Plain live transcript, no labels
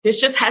This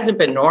just hasn't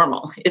been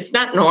normal. It's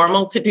not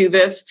normal to do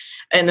this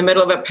in the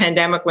middle of a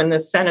pandemic when the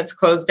Senate's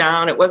closed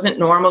down. It wasn't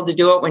normal to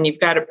do it when you've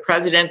got a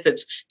president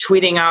that's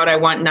tweeting out, I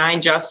want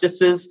 9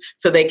 justices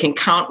so they can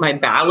count my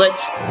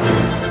ballots.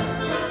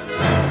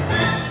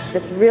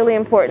 It's really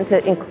important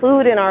to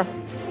include in our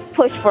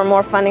push for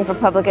more funding for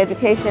public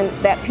education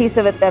that piece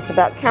of it that's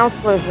about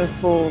counselors in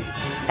schools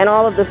and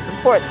all of the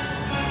support.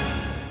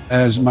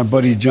 As my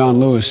buddy John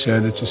Lewis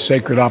said, it's a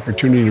sacred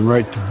opportunity and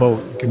right to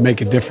vote. You can make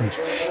a difference.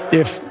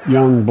 If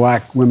young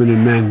black women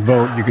and men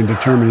vote, you can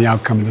determine the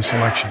outcome of this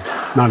election.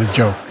 Not a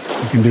joke.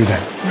 You can do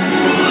that.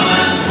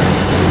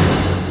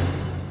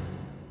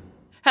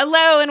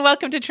 Hello and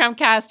welcome to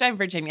Trumpcast. I'm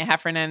Virginia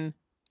Heffernan.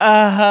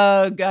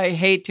 Ugh, I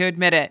hate to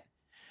admit it,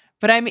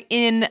 but I'm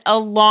in a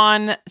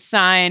lawn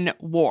sign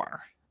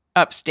war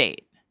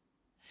upstate.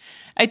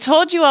 I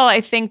told you all, I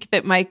think,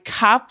 that my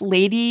cop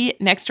lady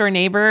next door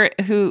neighbor,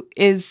 who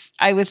is,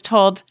 I was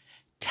told,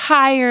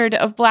 tired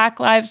of Black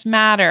Lives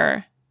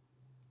Matter.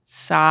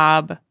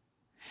 Sob.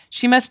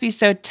 She must be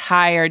so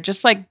tired,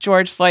 just like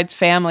George Floyd's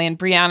family and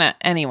Breonna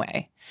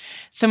anyway.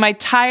 So my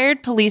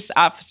tired police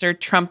officer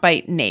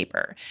Trumpite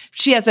neighbor,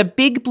 she has a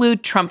big blue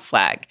Trump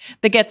flag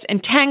that gets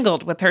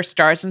entangled with her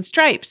stars and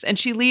stripes, and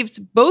she leaves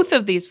both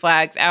of these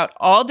flags out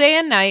all day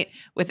and night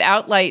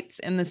without lights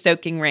in the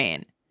soaking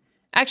rain.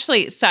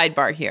 Actually,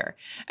 sidebar here.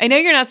 I know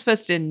you're not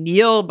supposed to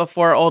kneel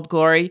before Old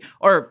Glory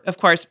or, of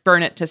course,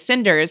 burn it to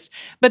cinders,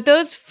 but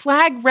those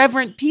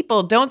flag-reverent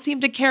people don't seem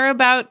to care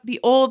about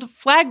the old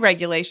flag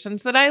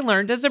regulations that I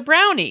learned as a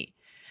brownie.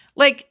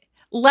 Like,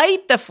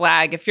 light the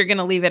flag if you're going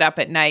to leave it up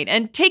at night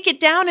and take it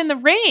down in the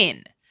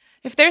rain.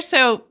 If they're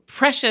so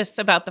precious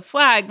about the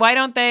flag, why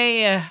don't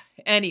they?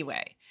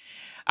 Anyway.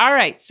 All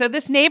right, so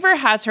this neighbor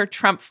has her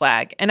Trump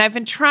flag, and I've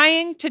been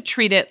trying to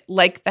treat it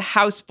like the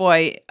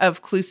houseboy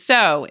of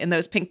Clouseau in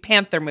those Pink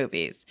Panther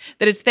movies,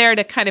 that is there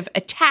to kind of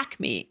attack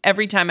me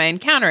every time I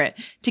encounter it,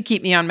 to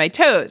keep me on my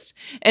toes.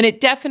 And it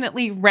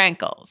definitely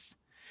rankles.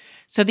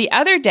 So the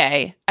other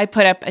day, I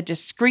put up a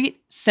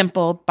discreet,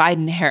 simple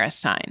Biden-Harris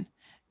sign.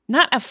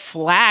 Not a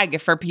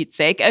flag, for Pete's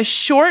sake, a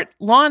short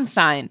lawn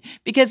sign,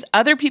 because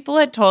other people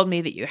had told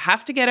me that you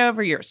have to get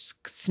over your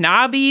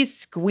snobby,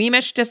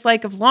 squeamish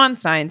dislike of lawn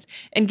signs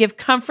and give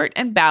comfort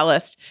and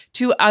ballast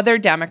to other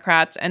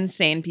Democrats and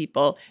sane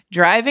people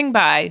driving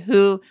by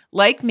who,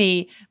 like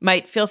me,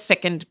 might feel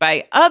sickened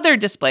by other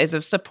displays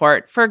of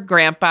support for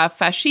Grandpa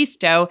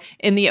Fascisto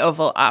in the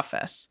Oval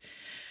Office.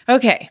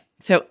 Okay,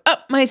 so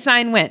up my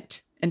sign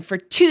went. And for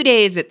 2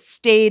 days, it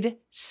stayed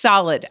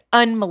solid,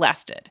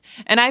 unmolested.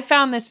 And I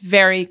found this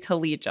very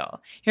collegial.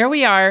 Here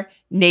we are,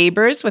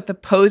 neighbors with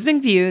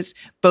opposing views,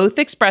 both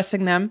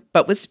expressing them,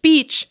 but with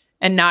speech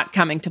and not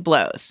coming to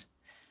blows.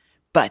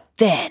 But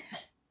then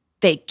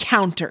they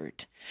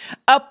countered.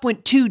 Up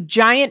went 2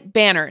 giant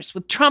banners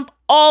with Trump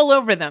all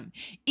over them.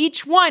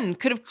 Each one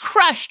could have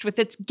crushed with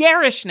its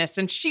garishness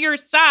and sheer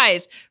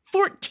size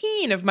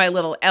 14 of my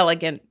little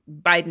elegant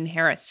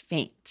Biden-Harris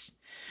feints.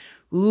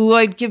 Ooh,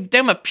 I'd give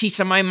them a piece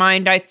of my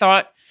mind, I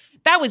thought.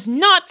 That was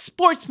not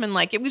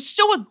sportsmanlike. It was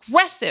so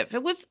aggressive.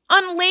 It was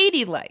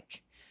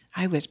unladylike.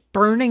 I was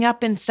burning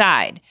up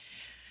inside.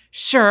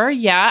 Sure,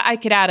 yeah, I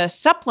could add a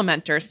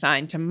supplementer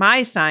sign to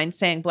my sign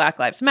saying Black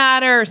Lives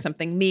Matter or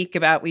something meek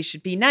about we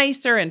should be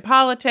nicer in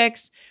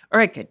politics. Or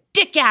I could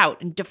dick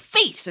out and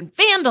deface and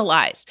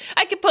vandalize.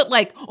 I could put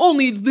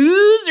only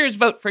losers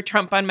vote for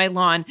Trump on my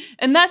lawn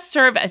and thus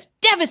serve as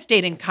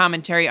devastating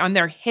commentary on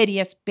their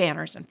hideous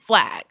banners and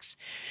flags.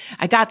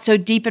 I got so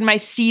deep in my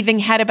seething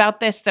head about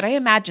this that I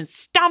imagined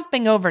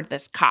stomping over to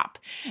this cop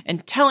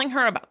and telling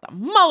her about the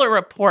Mueller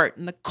report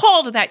and the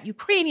call to that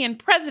Ukrainian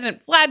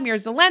President Vladimir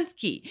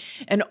Zelensky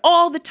and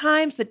all the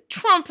times that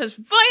Trump has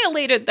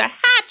violated the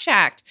Hatch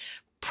Act,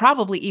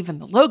 probably even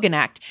the Logan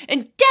Act,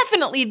 and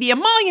definitely the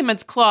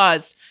Emoluments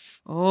Clause.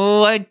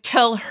 Oh, I'd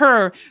tell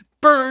her,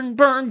 burn,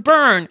 burn,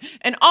 burn.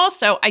 And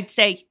also, I'd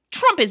say,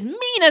 Trump is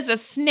mean as a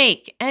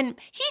snake, and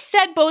he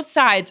said both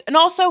sides, and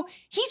also,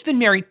 he's been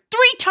married 3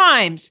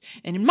 times,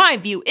 and in my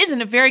view,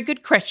 isn't a very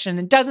good Christian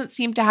and doesn't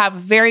seem to have a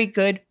very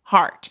good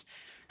heart.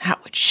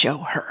 That would show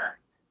her.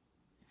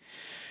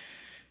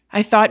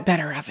 I thought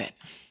better of it.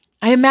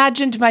 I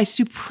imagined my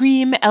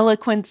supreme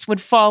eloquence would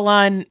fall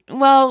on,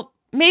 well,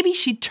 maybe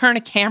she'd turn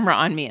a camera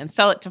on me and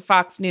sell it to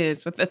Fox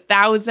News with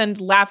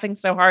 1,000 laughing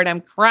so hard I'm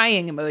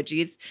crying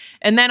emojis,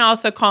 and then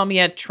also call me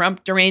a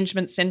Trump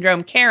derangement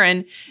syndrome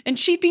Karen, and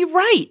she'd be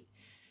right.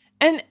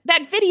 And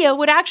that video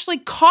would actually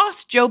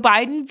cost Joe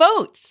Biden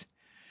votes.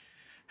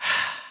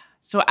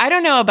 So I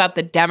don't know about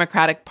the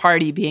Democratic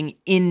Party being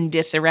in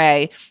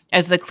disarray,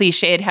 as the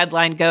cliched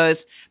headline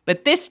goes,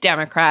 but this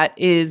Democrat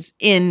is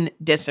in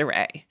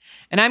disarray.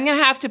 And I'm going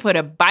to have to put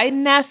a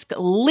Biden-esque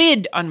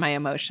lid on my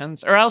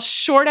emotions, or I'll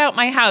short out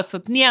my house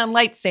with neon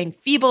lights saying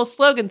feeble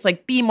slogans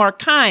like "Be more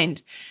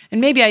kind."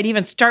 And maybe I'd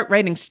even start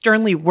writing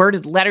sternly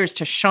worded letters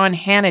to Sean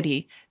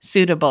Hannity,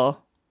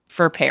 suitable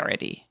for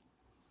parody.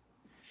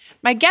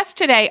 My guests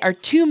today are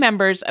two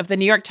members of the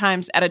New York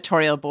Times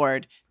editorial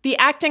board. The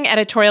acting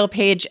editorial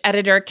page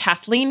editor,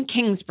 Kathleen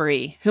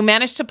Kingsbury, who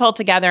managed to pull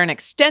together an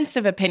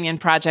extensive opinion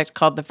project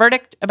called The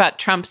Verdict about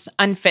Trump's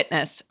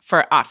unfitness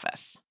for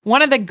office.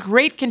 One of the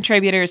great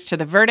contributors to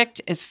The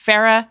Verdict is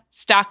Farah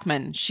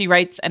Stockman. She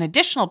writes an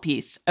additional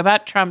piece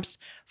about Trump's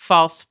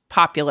false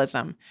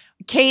populism.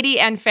 Katie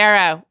and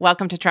Farah,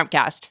 welcome to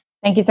Trumpcast.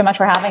 Thank you so much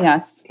for having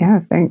us.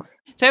 Yeah, thanks.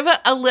 So I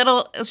have a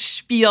little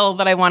spiel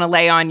that I want to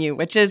lay on you,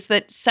 which is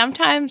that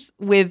sometimes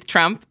with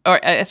Trump, or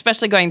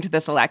especially going to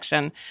this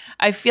election,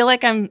 I feel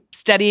like I'm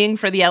studying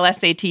for the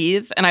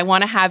LSATs and I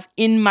want to have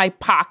in my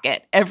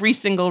pocket every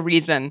single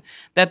reason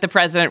that the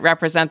president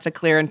represents a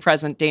clear and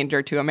present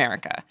danger to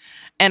America.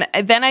 And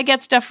then I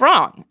get stuff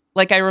wrong.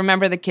 Like I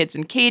remember the kids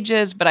in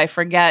cages, but I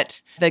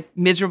forget the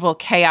miserable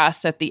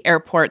chaos at the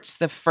airports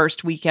the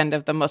first weekend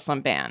of the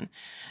Muslim ban.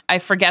 I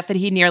forget that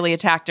he nearly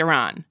attacked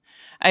Iran.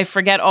 I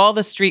forget all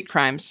the street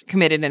crimes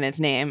committed in his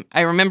name.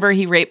 I remember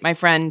he raped my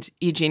friend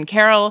Eugene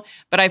Carroll,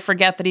 but I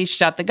forget that he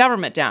shut the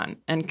government down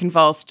and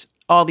convulsed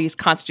all these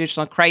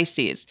constitutional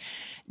crises.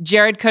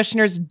 Jared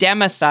Kushner's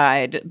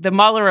democide, the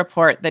Mueller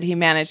report that he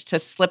managed to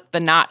slip the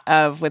knot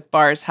of with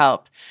Barr's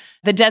help,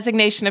 the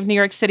designation of New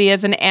York City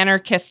as an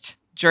anarchist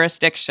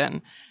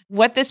jurisdiction.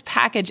 What this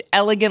package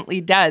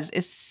elegantly does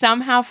is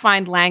somehow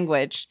find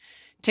language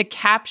to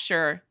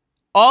capture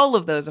all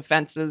of those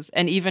offenses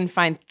and even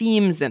find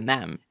themes in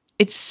them.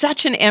 It's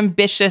such an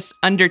ambitious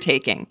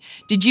undertaking.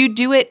 Did you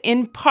do it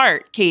in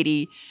part,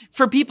 Katie,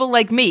 for people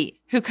like me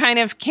who kind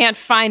of can't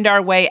find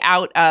our way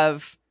out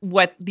of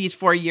what these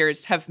 4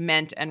 years have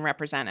meant and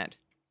represented?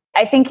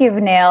 I think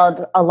you've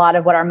nailed a lot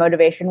of what our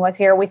motivation was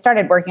here. We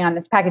started working on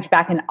this package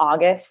back in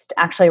August,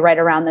 actually right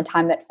around the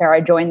time that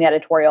Farah joined the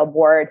editorial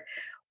board.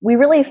 We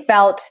really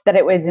felt that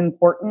it was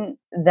important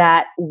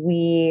that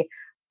we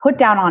put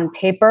down on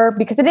paper,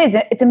 because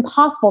it's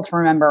impossible to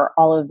remember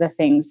all of the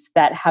things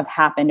that have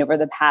happened over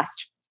the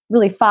past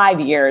really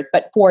 5 years,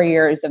 but 4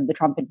 years of the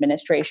Trump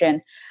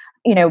administration,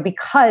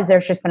 because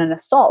there's just been an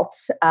assault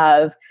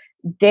of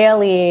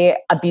daily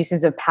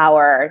abuses of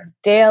power,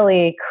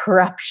 daily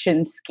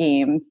corruption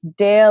schemes,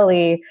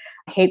 daily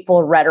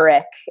hateful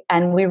rhetoric.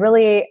 And we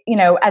really,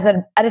 as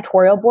an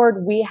editorial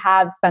board, we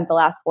have spent the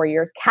last 4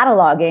 years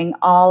cataloging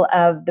all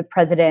of the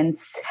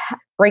president's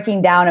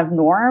breaking down of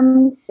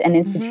norms and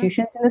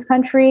institutions in this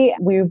country.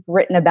 We've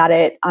written about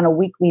it on a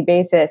weekly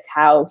basis,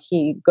 how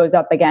he goes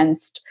up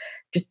against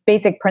just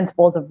basic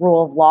principles of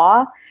rule of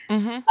law.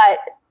 But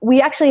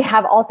we actually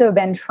have also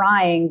been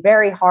trying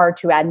very hard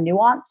to add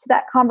nuance to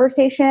that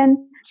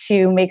conversation,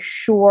 to make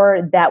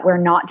sure that we're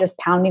not just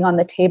pounding on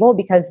the table,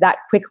 because that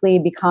quickly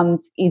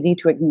becomes easy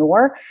to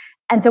ignore.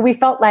 And so we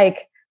felt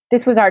like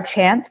this was our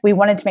chance. We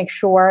wanted to make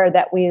sure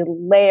that we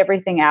lay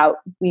everything out.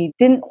 We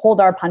didn't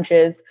hold our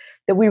punches,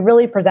 that we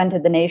really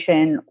presented the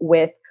nation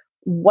with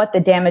what the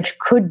damage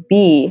could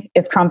be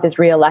if Trump is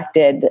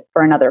reelected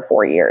for another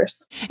 4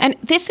 years. And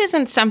this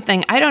isn't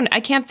something, I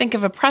can't think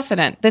of a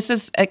precedent. This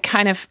is a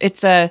kind of,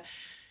 it's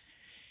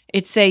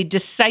a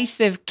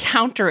decisive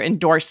counter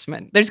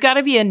endorsement. There's got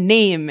to be a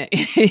name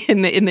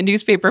in the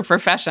newspaper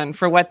profession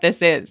for what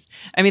this is.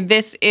 I mean,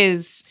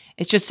 it's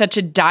just such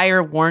a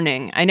dire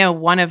warning. I know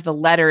one of the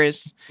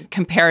letters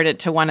compared it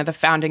to one of the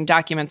founding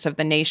documents of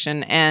the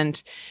nation,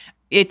 and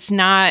it's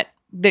not,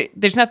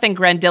 there's nothing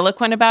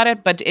grandiloquent about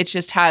it, but it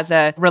just has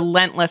a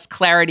relentless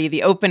clarity,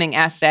 the opening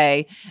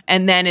essay,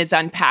 and then is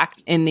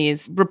unpacked in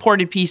these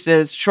reported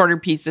pieces, shorter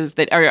pieces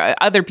that are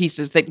other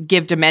pieces that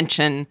give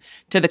dimension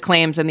to the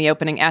claims in the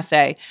opening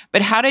essay.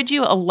 But how did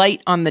you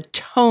alight on the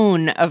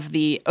tone of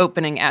the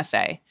opening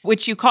essay,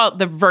 which you call it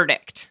the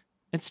verdict?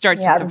 It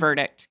starts with the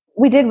verdict.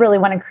 We did really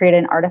want to create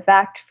an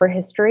artifact for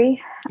history.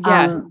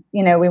 Yeah.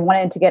 We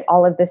wanted to get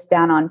all of this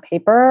down on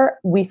paper.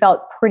 We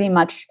felt pretty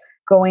much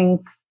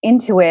going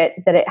into it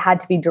that it had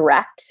to be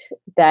direct,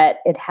 that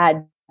it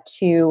had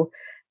to,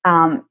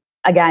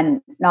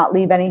 again, not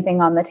leave anything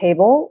on the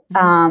table.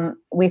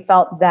 We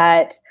felt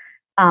that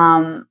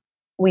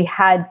we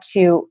had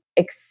to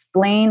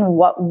explain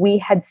what we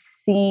had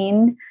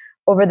seen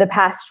over the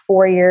past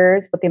 4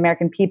 years, what the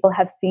American people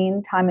have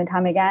seen time and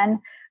time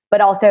again,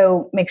 but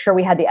also make sure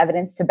we had the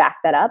evidence to back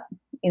that up.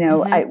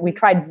 We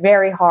tried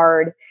very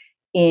hard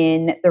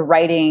in the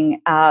writing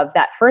of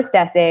that first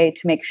essay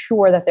to make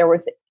sure that there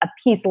was a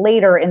piece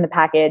later in the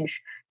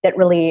package that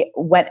really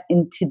went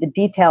into the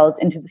details,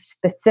 into the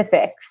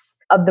specifics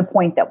of the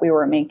point that we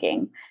were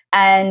making.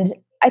 And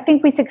I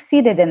think we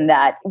succeeded in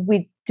that.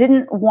 We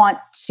didn't want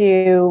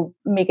to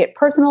make it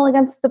personal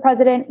against the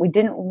president. We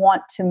didn't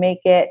want to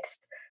make it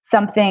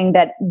something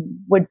that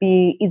would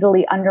be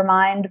easily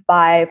undermined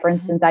by, for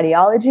instance,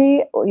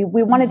 ideology.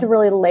 We wanted to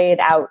really lay it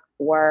out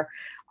for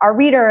our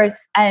readers.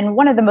 And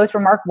one of the most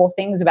remarkable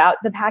things about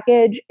the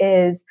package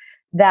is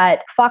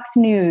that Fox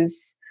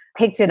News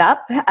picked it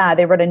up.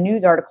 They wrote a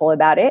news article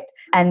about it,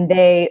 and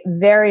they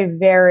very,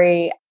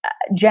 very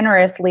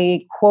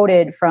generously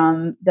quoted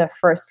from the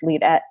first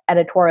lead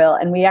editorial.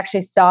 And we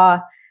actually saw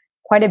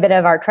quite a bit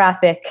of our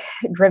traffic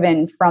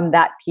driven from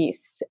that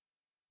piece.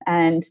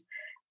 And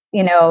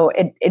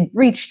it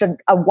reached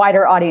a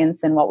wider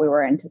audience than what we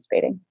were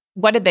anticipating.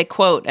 What did they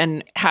quote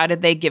and how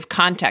did they give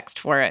context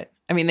for it?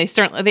 I mean, they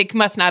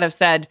must not have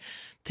said,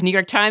 the New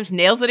York Times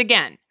nails it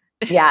again.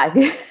 Yeah,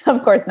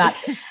 of course not.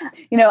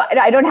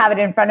 I don't have it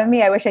in front of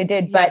me. I wish I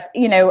did. But,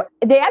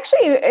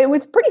 it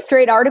was a pretty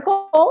straight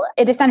article.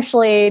 It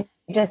essentially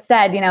just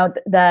said,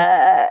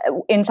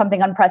 in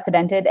something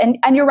unprecedented.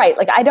 And you're right.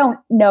 Like, I don't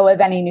know of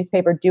any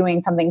newspaper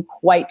doing something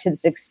quite to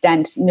this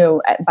extent.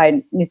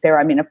 By newspaper,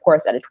 I mean, of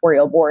course,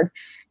 editorial board,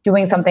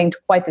 doing something to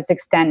quite this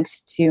extent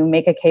to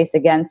make a case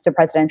against a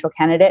presidential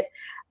candidate.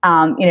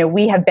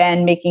 We have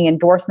been making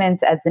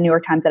endorsements as the New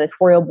York Times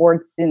editorial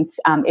board since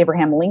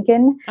Abraham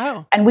Lincoln.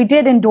 Oh. And we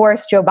did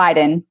endorse Joe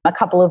Biden a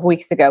couple of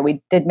weeks ago.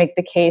 We did make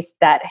the case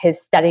that his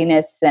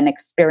steadiness and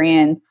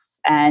experience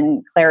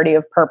and clarity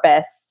of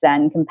purpose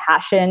and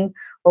compassion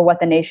were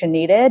what the nation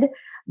needed.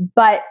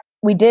 But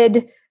we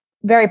did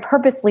very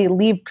purposely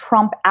leave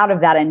Trump out of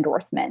that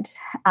endorsement.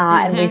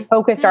 And we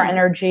focused our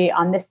energy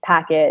on this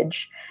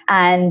package.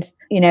 And,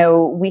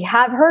 we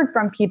have heard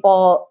from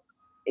people,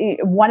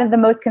 one of the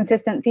most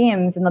consistent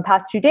themes in the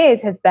past 2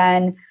 days has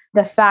been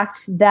the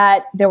fact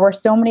that there were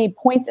so many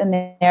points in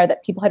there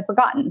that people had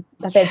forgotten,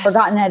 that they'd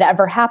forgotten had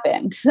ever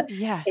happened.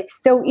 Yeah. It's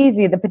so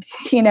easy.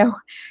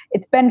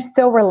 It's been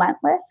so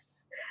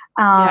relentless.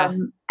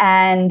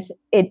 And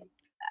it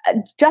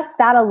just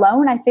that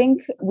alone, I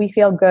think we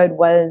feel good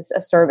was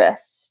a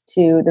service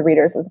to the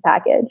readers of the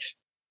package.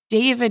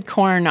 David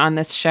Korn on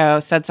this show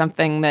said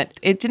something that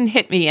it didn't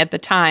hit me at the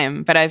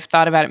time, but I've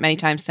thought about it many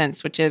times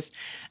since, which is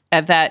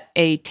that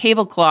a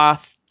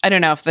tablecloth, I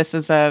don't know if this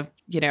is a,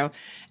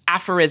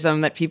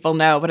 aphorism that people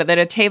know, but that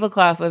a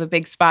tablecloth with a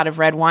big spot of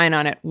red wine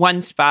on it,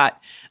 one spot,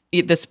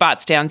 the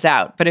spot stands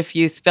out. But if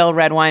you spill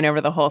red wine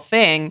over the whole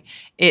thing,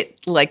 it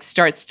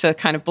starts to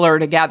kind of blur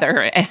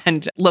together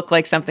and look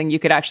like something you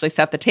could actually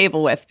set the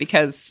table with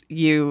because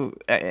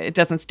it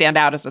doesn't stand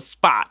out as a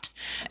spot.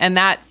 And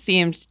that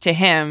seemed to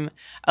him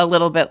a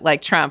little bit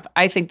like Trump.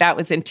 I think that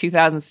was in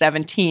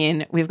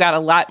 2017. We've got a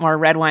lot more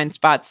red wine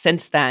spots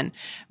since then.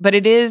 But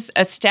it is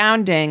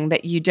astounding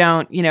that you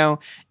don't,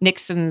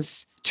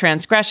 Nixon's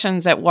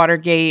transgressions at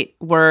Watergate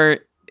were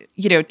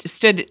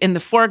stood in the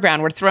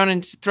foreground, were thrown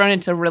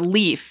into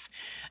relief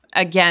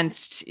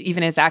against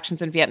even his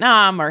actions in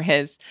Vietnam or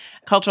his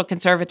cultural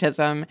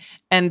conservatism.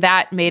 And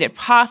that made it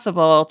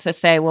possible to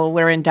say, well,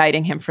 we're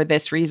indicting him for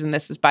this reason.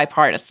 This is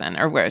bipartisan,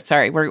 or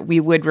we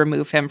would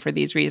remove him for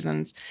these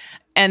reasons.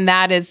 And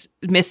that is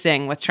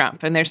missing with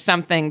Trump. And there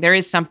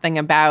is something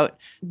about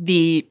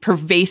the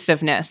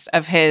pervasiveness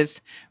of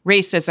his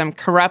racism,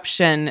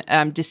 corruption,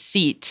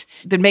 deceit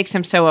that makes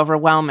him so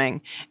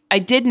overwhelming. I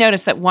did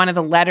notice that one of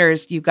the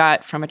letters you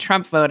got from a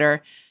Trump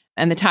voter,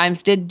 and the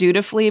Times did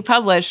dutifully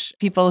publish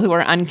people who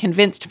were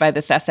unconvinced by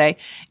this essay,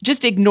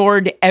 just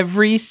ignored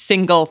every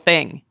single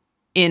thing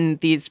in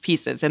these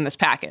pieces, in this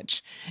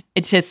package.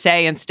 It's to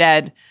say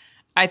instead,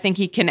 I think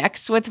he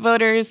connects with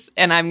voters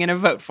and I'm going to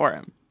vote for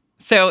him.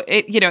 So,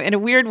 in a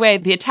weird way,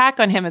 the attack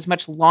on him is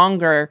much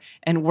longer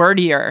and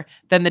wordier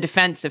than the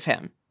defense of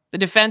him. The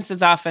defense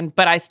is often,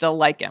 but I still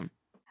like him.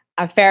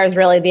 Farah is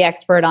really the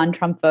expert on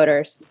Trump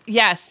voters.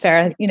 Yes.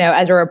 Farah,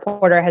 as a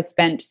reporter, has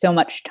spent so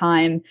much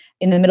time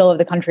in the middle of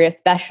the country,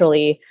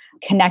 especially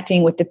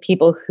connecting with the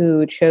people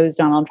who chose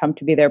Donald Trump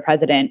to be their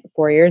president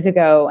 4 years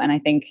ago. And I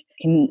think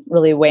can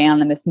really weigh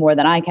on this more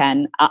than I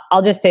can.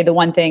 I'll just say the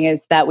one thing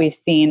is that we've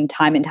seen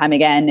time and time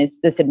again is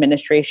this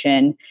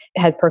administration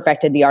has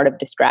perfected the art of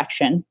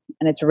distraction.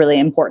 And it's really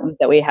important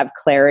that we have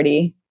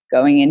clarity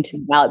going into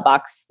the ballot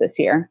box this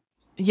year.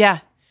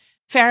 Yeah.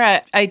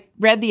 Farah, I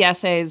read the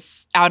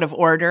essays out of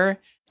order.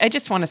 I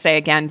just want to say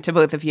again to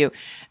both of you,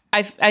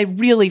 I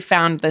really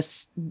found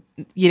this,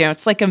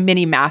 it's like a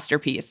mini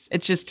masterpiece.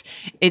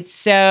 It's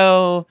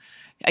so,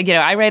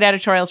 I write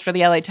editorials for the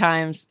LA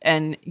Times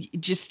and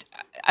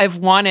I've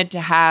wanted to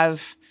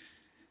have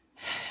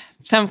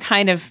some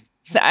kind of,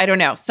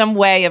 some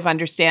way of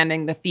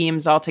understanding the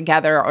themes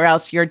altogether, or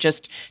else you're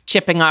just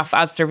chipping off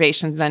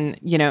observations and,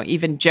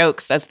 even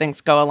jokes as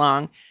things go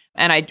along.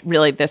 And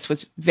this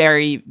was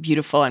very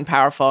beautiful and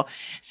powerful.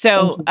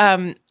 So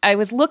I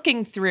was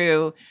looking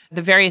through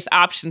the various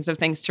options of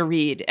things to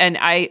read. And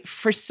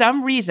for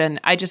some reason,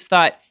 I just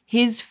thought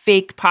his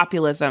fake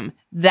populism,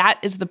 that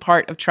is the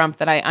part of Trump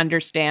that I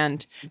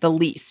understand the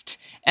least.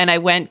 And I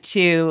went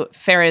to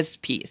Farah's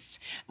piece,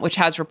 which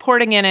has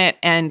reporting in it.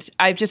 And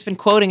I've just been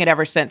quoting it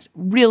ever since.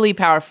 Really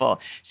powerful.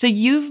 So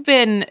you've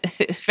been,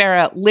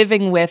 Farah,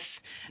 living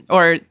with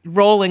or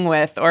rolling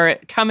with or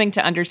coming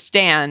to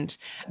understand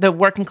the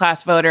working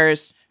class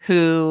voters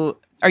who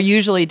are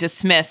usually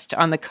dismissed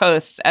on the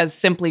coasts as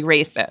simply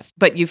racist,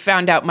 but you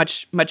found out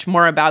much, much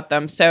more about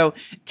them. So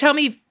tell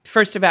me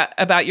first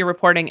about your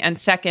reporting, and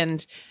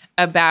second,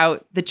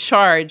 about the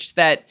charge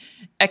that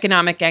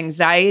economic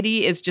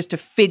anxiety is just a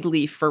fig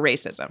leaf for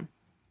racism.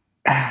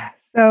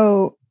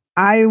 So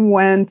I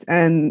went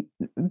and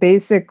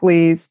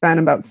basically spent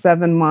about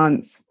 7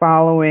 months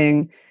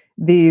following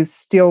these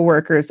steel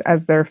workers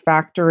as their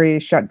factory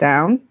shut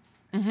down.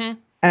 Mm-hmm.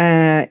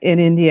 in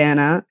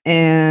Indiana.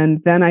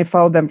 And then I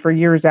followed them for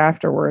years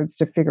afterwards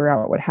to figure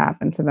out what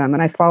happened to them.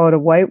 And I followed a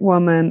white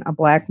woman, a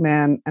black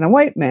man, and a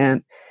white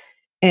man.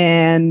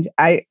 And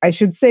I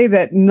should say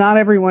that not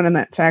everyone in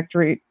that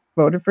factory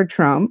voted for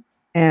Trump.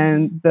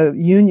 And the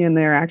union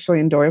there actually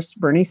endorsed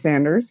Bernie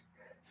Sanders.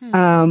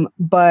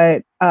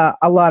 But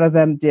a lot of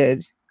them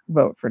did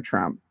vote for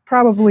Trump.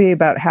 Probably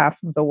about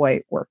half of the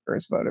white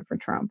workers voted for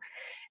Trump.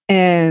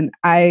 And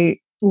I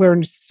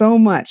learned so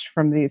much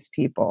from these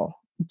people.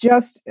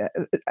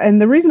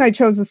 And the reason I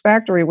chose this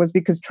factory was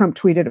because Trump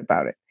tweeted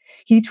about it.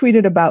 He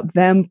tweeted about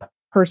them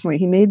personally.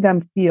 He made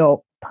them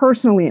feel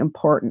personally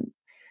important.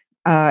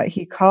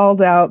 He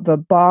called out the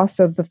boss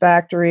of the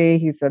factory.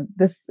 He said,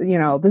 this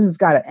has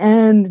got to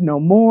end. No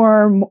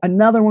more.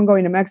 Another one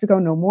going to Mexico.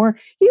 No more.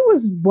 He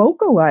was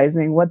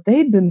vocalizing what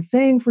they'd been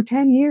saying for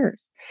 10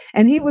 years.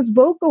 And he was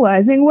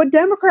vocalizing what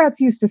Democrats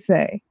used to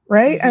say,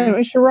 right? And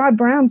Sherrod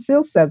Brown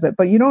still says it,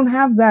 but you don't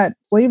have that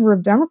flavor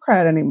of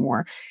Democrat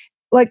anymore.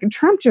 Like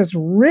Trump just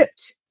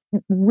ripped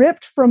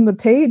from the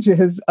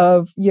pages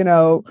of,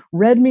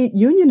 red meat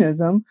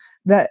unionism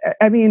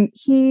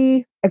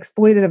he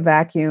exploited a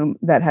vacuum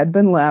that had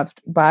been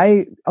left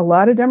by a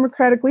lot of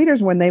Democratic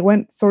leaders when they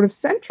went sort of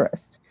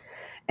centrist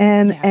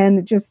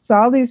and just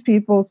saw these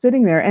people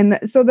sitting there. And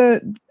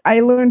so I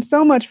learned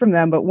so much from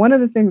them. But one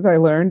of the things I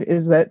learned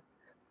is that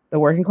the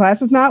working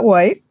class is not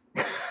white.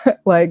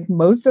 Like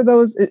most of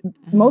those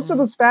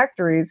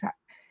factories,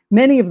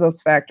 many of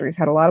those factories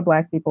had a lot of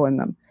black people in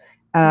them.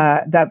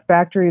 That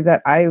factory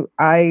that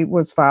I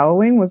was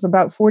following was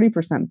about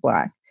 40%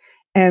 black.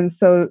 And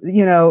so,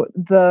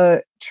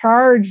 the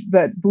charge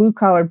that blue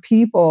collar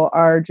people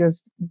are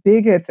just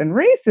bigots and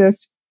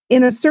racist,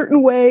 in a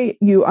certain way,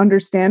 you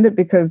understand it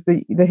because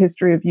the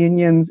history of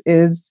unions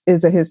is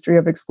a history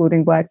of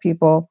excluding black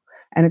people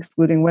and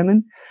excluding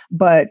women.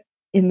 But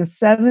in the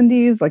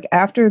 70s, like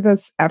after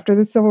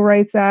the Civil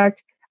Rights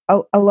Act,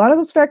 a lot of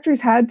those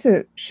factories had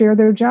to share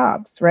their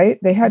jobs, right?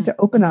 They had to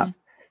open up.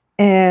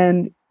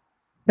 And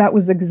that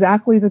was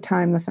exactly the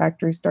time the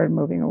factory started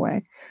moving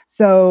away.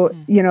 So,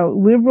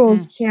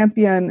 liberals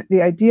champion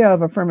the idea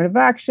of affirmative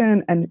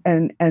action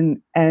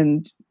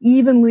and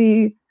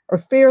evenly or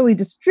fairly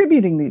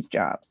distributing these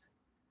jobs,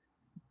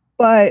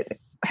 but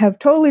have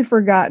totally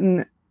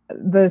forgotten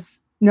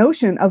this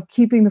notion of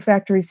keeping the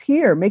factories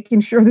here,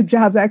 making sure the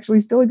jobs actually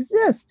still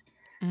exist.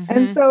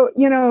 And so,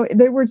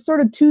 there were sort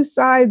of two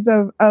sides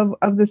of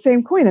the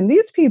same coin. And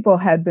these people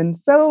had been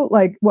so,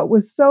 what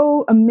was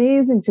so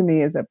amazing to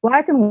me is that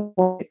black and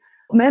white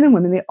men and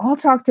women, they all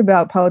talked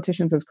about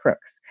politicians as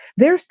crooks.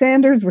 Their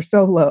standards were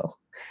so low.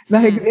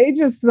 They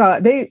just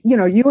thought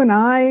you and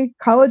I,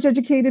 college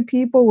educated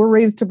people, were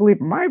raised to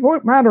believe my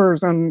vote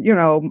matters and,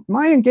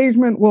 my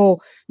engagement will,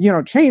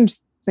 change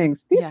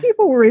things. These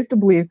people were raised to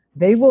believe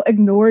they will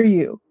ignore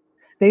you.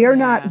 They are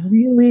not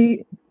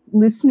really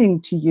listening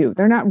to you.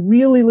 They're not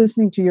really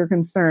listening to your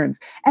concerns.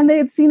 And they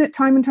had seen it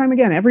time and time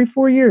again. Every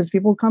 4 years,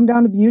 people would come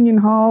down to the union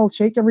hall,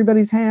 shake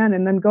everybody's hand,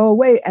 and then go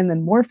away. And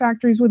then more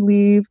factories would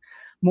leave,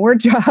 more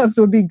jobs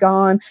would be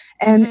gone.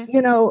 And,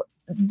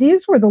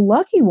 these were the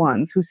lucky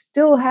ones who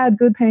still had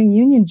good paying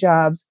union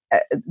jobs,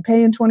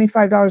 paying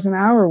 $25 an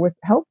hour with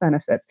health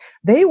benefits.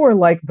 They were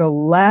like the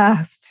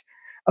last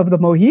of the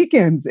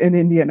Mohicans in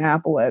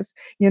Indianapolis,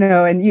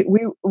 and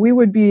we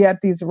would be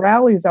at these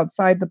rallies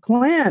outside the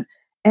plant.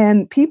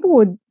 And people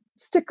would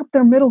stick up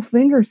their middle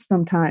fingers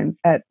sometimes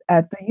at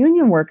the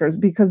union workers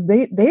because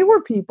they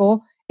were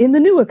people in the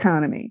new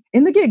economy,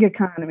 in the gig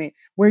economy,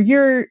 where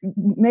you're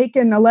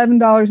making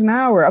 $11 an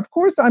hour. Of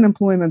course,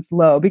 unemployment's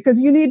low because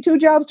you need 2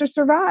 jobs to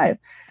survive.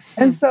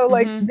 And so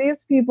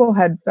these people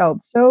had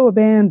felt so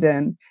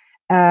abandoned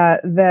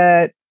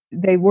that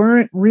they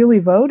weren't really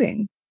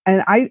voting.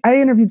 And I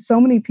interviewed so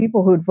many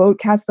people who would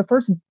cast the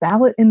first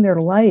ballot in their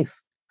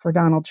life for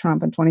Donald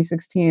Trump in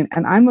 2016.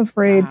 And I'm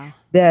afraid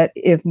that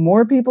if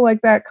more people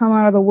like that come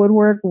out of the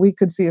woodwork, we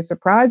could see a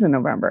surprise in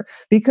November,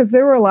 because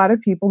there were a lot of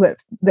people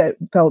that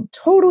felt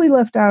totally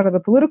left out of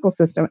the political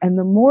system. And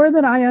the more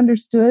that I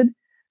understood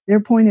their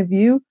point of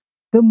view,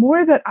 the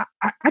more that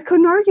I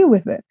couldn't argue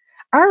with it.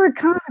 Our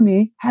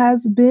economy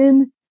has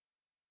been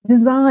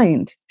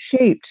designed,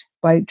 shaped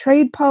by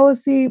trade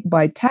policy,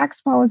 by tax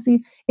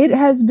policy. It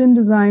has been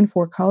designed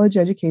for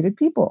college-educated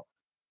people.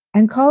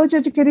 And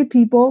college-educated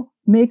people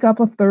make up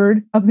a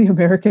third of the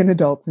American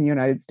adults in the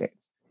United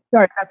States.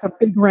 Sorry, that's a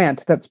big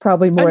rant. That's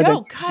probably more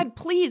than... God,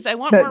 please, I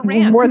want more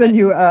rants. More than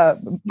you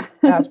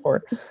asked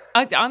for.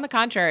 On the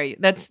contrary,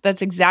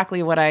 that's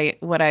exactly what I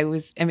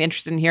am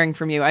interested in hearing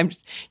from you. I'm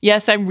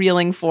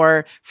reeling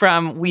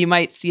from we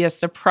might see a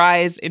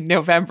surprise in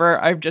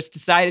November. I've just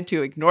decided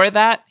to ignore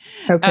that.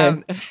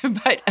 Okay.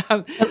 But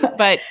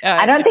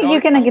I don't think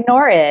you can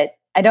ignore it.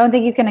 I don't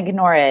think you can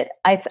ignore it.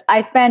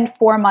 I spent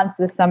 4 months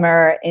this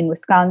summer in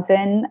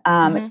Wisconsin.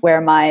 It's where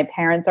my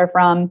parents are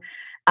from.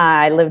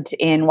 I lived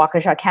in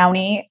Waukesha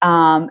County.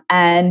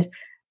 And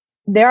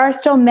there are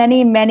still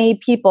many, many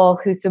people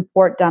who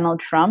support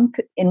Donald Trump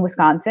in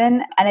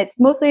Wisconsin. And it's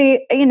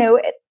mostly,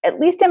 at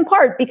least in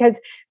part because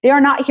they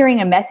are not hearing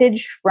a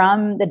message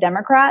from the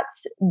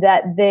Democrats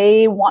that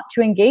they want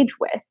to engage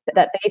with,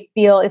 that they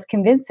feel is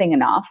convincing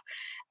enough.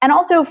 And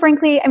also,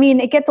 frankly, I mean,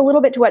 it gets a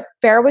little bit to what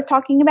Farah was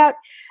talking about,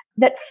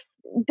 that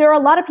there are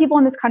a lot of people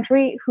in this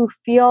country who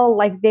feel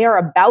like they are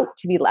about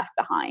to be left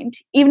behind,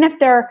 even if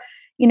they're,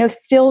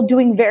 still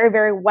doing very,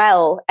 very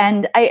well.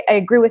 And I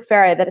agree with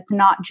Farah that it's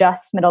not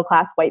just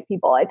middle-class white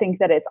people. I think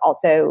that it's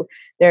also,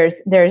 there's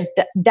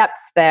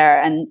depths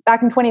there. And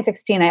back in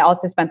 2016, I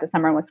also spent the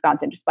summer in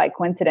Wisconsin just by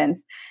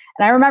coincidence.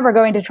 And I remember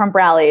going to Trump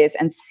rallies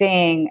and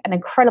seeing an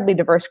incredibly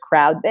diverse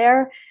crowd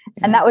there.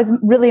 And that was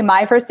really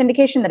my first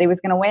indication that he was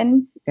going to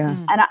win. Yeah.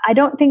 And I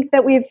don't think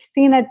that we've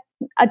seen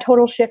a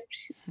total shift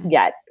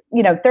yet.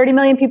 30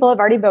 million people have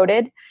already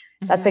voted.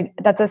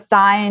 That's a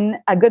sign,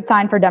 a good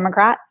sign for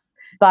Democrats.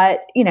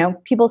 But,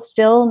 people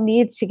still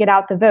need to get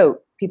out the vote.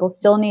 People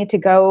still need to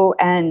go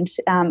and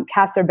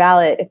cast their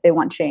ballot if they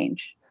want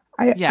change.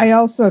 I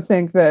also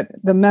think that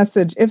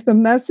if the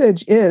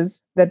message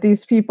is that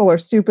these people are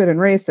stupid and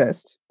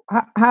racist,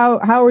 how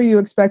are you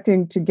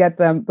expecting to get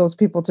those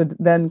people to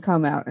then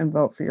come out and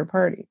vote for your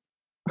party?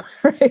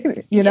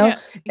 Right? Yeah.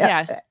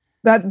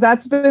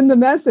 That's been the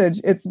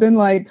message. It's been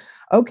like,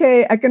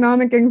 okay,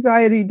 economic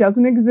anxiety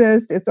doesn't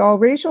exist. It's all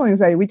racial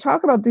anxiety. We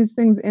talk about these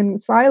things in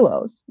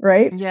silos,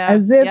 right? Yeah.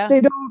 As if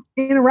they don't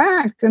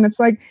interact. And it's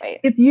like,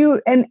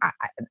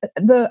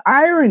 the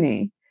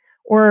irony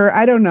or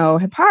I don't know,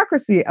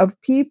 hypocrisy of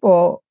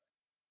people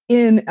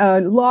in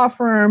a law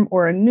firm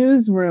or a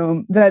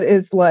newsroom that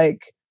is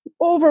like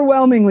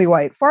overwhelmingly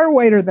white, far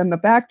whiter than the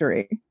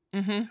factory,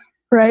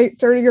 right?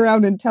 Turning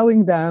around and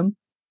telling them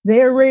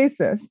they are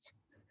racist.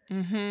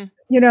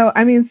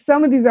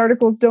 Some of these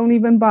articles don't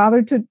even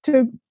bother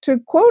to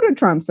quote a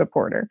Trump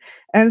supporter.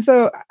 And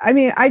so,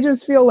 I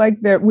just feel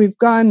like that we've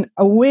gone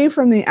away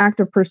from the act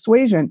of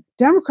persuasion.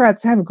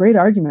 Democrats have a great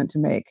argument to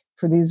make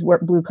for these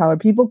blue collar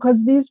people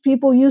because these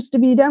people used to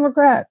be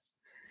Democrats.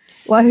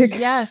 Like,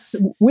 yes,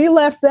 we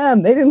left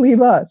them. They didn't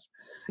leave us.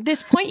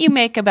 This point you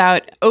make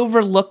about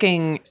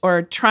overlooking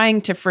or trying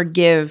to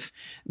forgive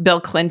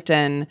Bill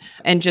Clinton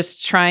and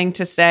just trying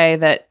to say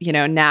that,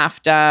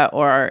 NAFTA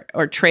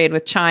or trade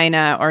with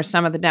China or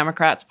some of the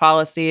Democrats'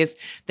 policies,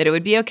 that it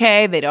would be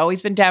okay. They'd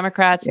always been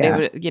Democrats.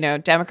 Yeah. They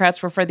would,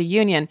 Democrats were for the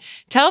union.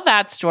 Tell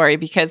that story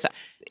because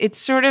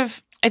it's sort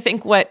of, I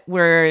think, what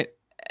we're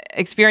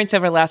experienced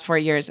over the last 4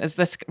 years as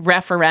this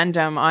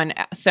referendum on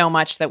so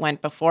much that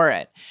went before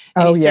it.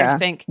 And you sort of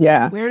think,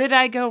 where did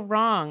I go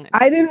wrong?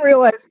 I didn't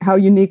realize how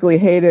uniquely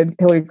hated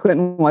Hillary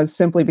Clinton was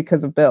simply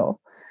because of Bill.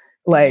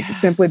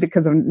 Simply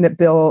because of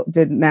Bill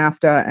did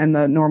NAFTA and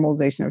the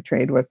normalization of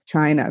trade with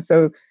China.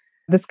 So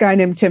this guy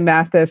named Tim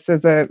Mathis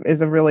is a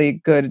really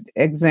good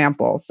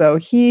example. So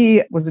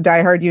he was a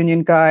diehard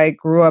union guy,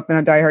 grew up in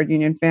a diehard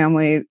union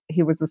family.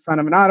 He was the son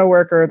of an auto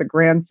worker, the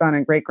grandson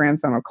and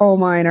great-grandson of a coal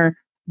miner.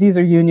 These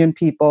are union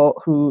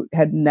people who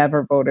had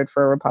never voted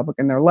for a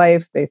Republican in their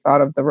life. They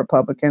thought of the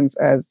Republicans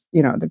as,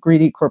 the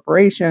greedy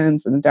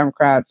corporations, and the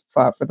Democrats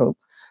fought for the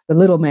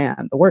little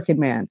man, the working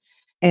man.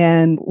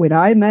 And when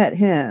I met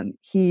him,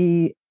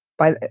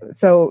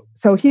 so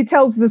he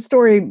tells the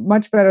story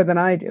much better than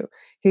I do.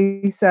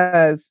 He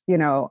says,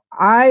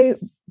 I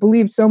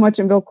believed so much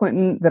in Bill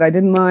Clinton that I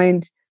didn't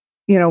mind,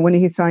 when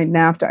he signed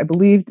NAFTA. I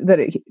believed that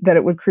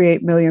it would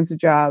create millions of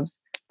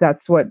jobs.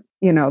 That's what,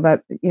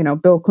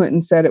 Bill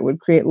Clinton said it would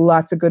create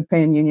lots of good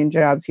paying union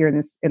jobs here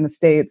in the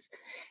States.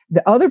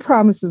 The other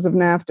promises of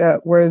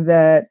NAFTA were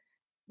that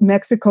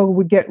Mexico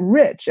would get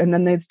rich and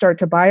then they'd start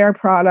to buy our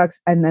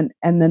products and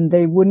then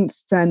they wouldn't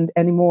send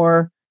any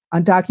more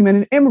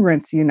undocumented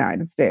immigrants to the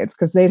United States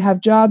because they'd have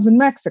jobs in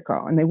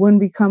Mexico and they wouldn't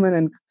be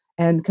coming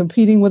and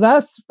competing with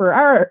us for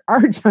our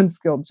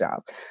unskilled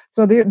jobs.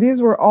 So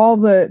these were all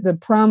the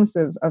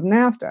promises of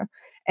NAFTA.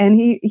 And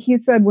he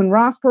said when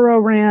Ross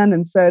Perot ran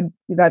and said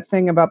that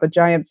thing about the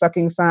giant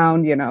sucking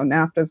sound,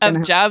 NAFTA's going to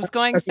have jobs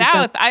going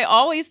south. I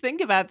always think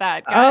about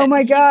that. Oh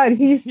my God.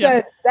 He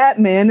said that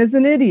man is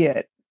an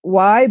idiot.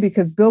 Why?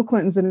 Because Bill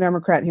Clinton's a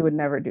Democrat. He would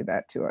never do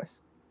that to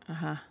us.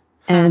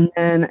 And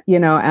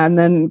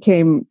then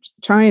came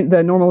China, the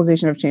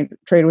normalization of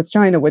trade with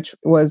China, which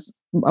was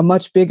a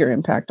much bigger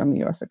impact on the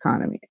U.S.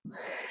 economy,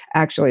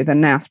 actually,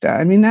 than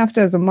NAFTA. NAFTA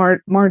has a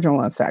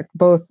marginal effect,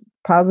 both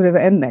positive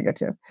and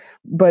negative.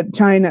 But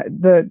China,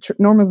 the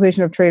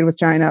normalization of trade with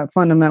China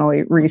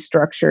fundamentally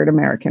restructured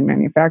American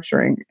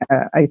manufacturing.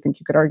 I think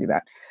you could argue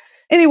that.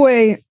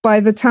 Anyway, by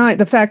the time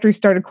the factory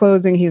started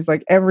closing, he's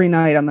like every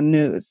night on the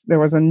news, there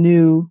was a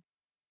new,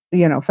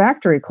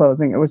 factory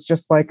closing. It was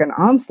just like an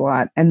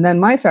onslaught. And then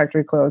my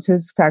factory closed.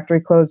 His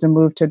factory closed and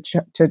moved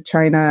to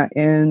China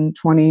in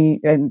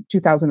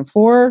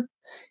 2004.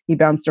 He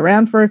bounced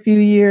around for a few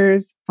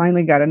years,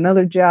 finally got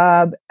another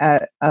job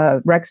at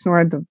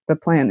Rexnord, the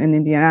plant in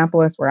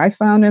Indianapolis where I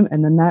found him.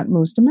 And then that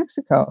moves to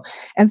Mexico.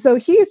 And so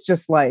he's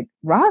just like,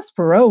 Ross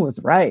Perot was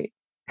right.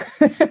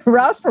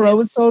 Ross Perot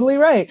was totally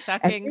right.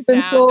 And he's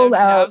been sold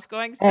out.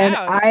 And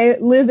I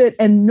live it,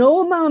 and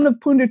no amount of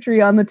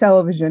punditry on the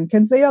television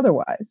can say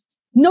otherwise.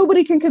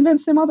 Nobody can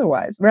convince him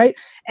otherwise, right?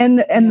 And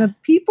the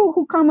people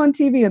who come on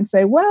TV and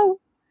say, well,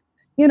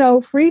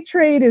 free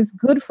trade is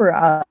good for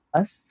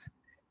us,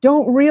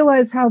 don't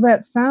realize how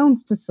that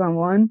sounds to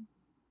someone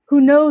who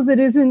knows it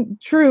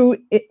isn't true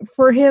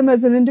for him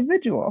as an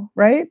individual,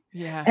 right?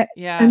 Yeah.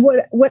 And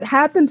what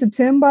happened to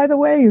Tim, by the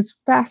way, is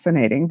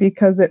fascinating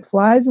because it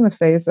flies in the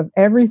face of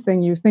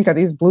everything you think of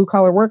these blue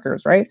collar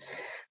workers, right?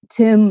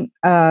 Tim,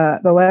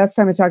 the last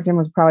time I talked to him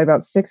was probably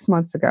about 6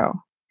 months ago.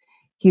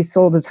 He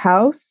sold his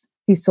house,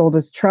 he sold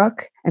his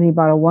truck, and he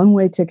bought a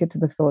one-way ticket to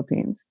the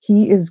Philippines.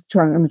 He is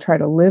going to try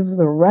to live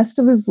the rest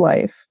of his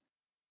life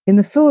in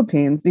the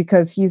Philippines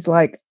because he's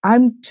like,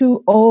 I'm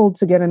too old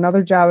to get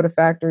another job at a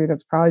factory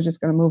that's probably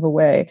just going to move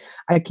away.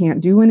 I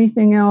can't do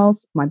anything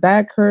else. My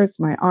back hurts.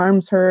 My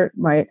arms hurt.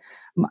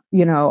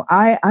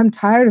 I'm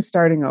tired of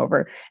starting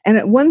over.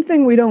 And one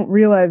thing we don't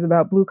realize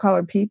about blue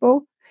collar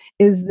people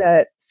is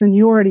that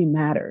seniority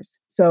matters.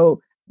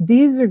 So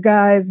these are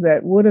guys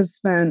that would have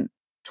spent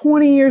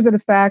 20 years at a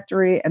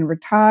factory and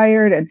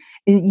retired, and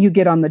you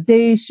get on the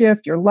day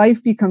shift. Your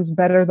life becomes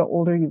better the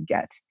older you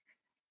get.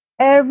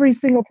 Every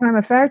single time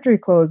a factory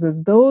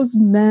closes, those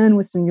men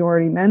with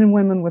seniority, men and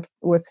women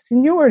with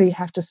seniority,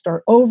 have to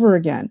start over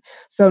again.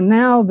 So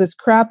now this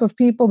crop of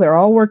people, they're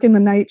all working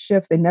the night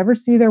shift. They never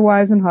see their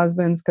wives and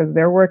husbands because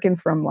they're working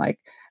from like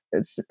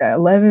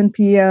 11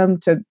 p.m.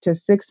 to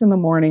 6 in the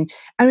morning.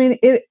 I mean,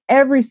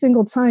 every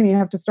single time you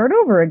have to start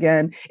over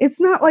again. It's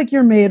not like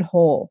you're made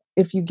whole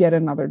if you get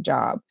another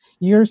job.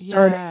 You're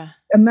starting. Yeah.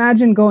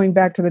 Imagine going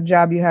back to the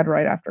job you had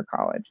right after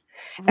college.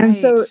 Right. And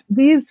so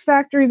these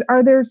factories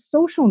are their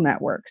social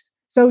networks.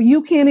 So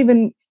you can't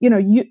even,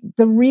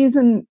 the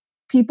reason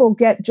people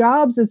get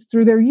jobs is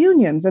through their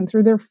unions and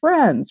through their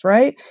friends,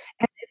 right?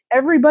 And if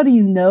everybody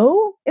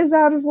is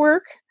out of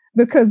work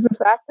because the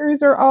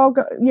factories are all,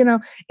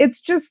 it's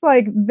just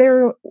like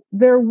their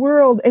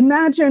world.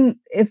 Imagine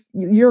if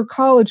your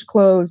college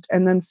closed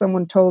and then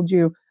someone told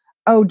you,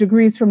 oh,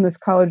 degrees from this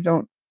college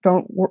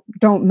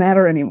don't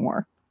matter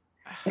anymore.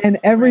 And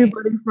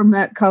everybody from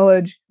that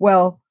college,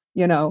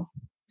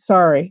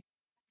 sorry.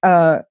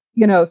 Sorry,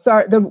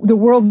 the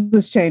world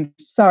has changed.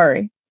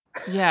 Sorry.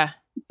 Yeah.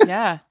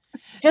 Yeah.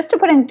 Just to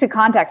put into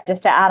context,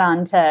 just to add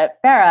on to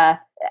Farah,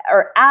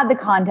 or add the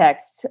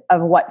context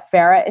of what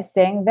Farah is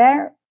saying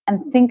there,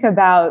 and think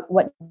about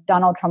what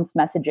Donald Trump's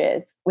message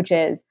is, which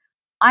is,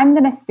 I'm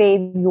going to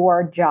save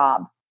your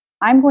job.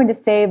 I'm going to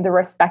save the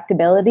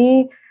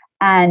respectability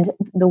and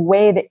the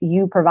way that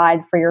you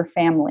provide for your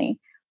family.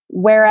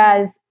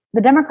 Whereas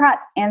the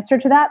Democrats' answer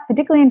to that,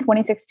 particularly in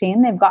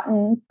 2016, they've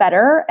gotten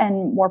better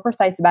and more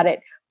precise about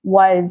it,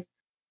 was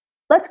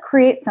let's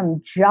create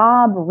some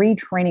job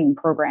retraining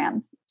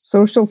programs.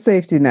 Social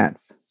safety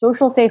nets.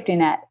 Social safety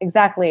net,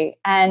 exactly.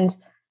 And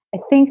I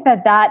think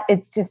that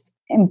is just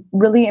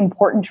really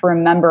important to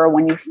remember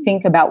when you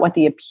think about what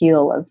the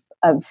appeal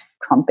of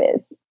Trump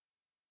is.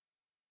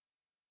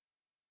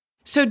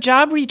 So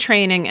job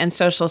retraining and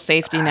social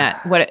safety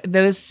net, what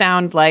those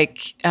sound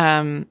like,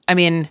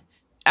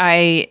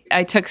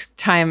 I took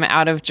time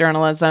out of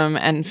journalism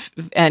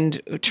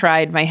and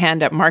tried my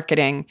hand at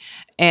marketing,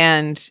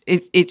 and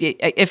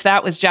if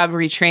that was job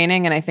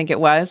retraining, and I think it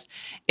was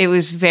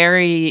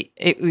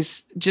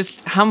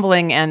just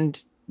humbling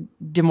and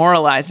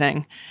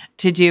demoralizing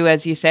to do,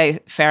 as you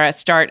say, Farah,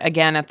 start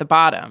again at the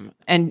bottom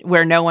and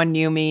where no one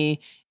knew me.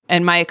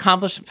 And my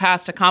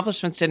past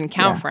accomplishments didn't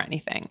count for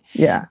anything.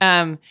 Yeah.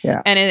 And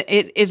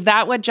is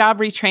that what job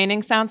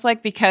retraining sounds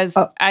like? Because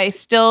I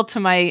still, to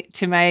my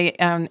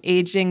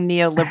aging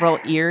neoliberal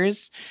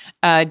ears,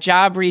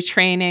 job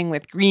retraining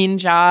with green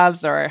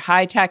jobs or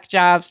high tech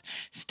jobs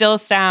still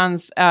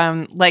sounds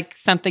like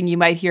something you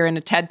might hear in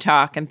a TED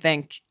Talk and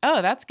think,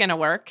 oh, that's going to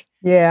work.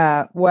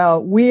 Yeah.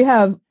 Well, we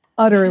have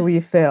utterly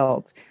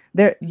failed.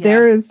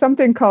 There is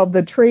something called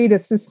the Trade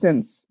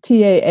Assistance,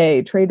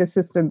 TAA, Trade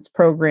Assistance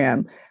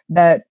Program,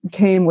 that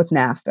came with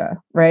NAFTA,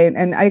 right?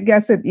 And I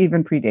guess it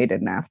even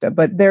predated NAFTA,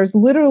 but there's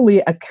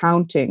literally a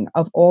counting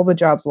of all the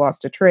jobs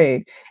lost to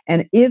trade.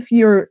 And if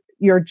your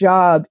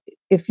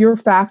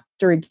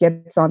factory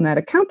gets on that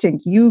accounting,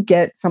 you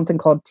get something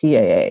called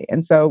TAA.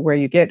 And so where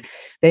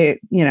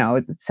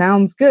it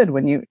sounds good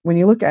when you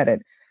look at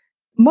it.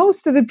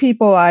 Most of the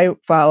people I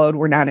followed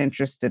were not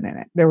interested in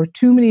it. There were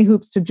too many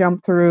hoops to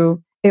jump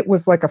through. It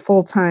was like a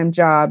full-time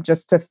job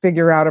just to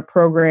figure out a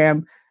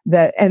program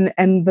that,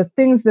 and the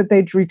things that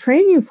they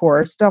retrain you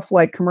for, stuff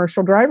like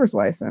commercial driver's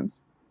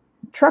license,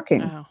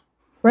 trucking,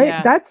 right?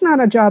 Yeah. That's not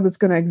a job that's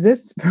going to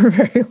exist for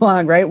very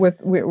long, right? We're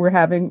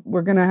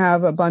going to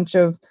have a bunch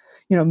of,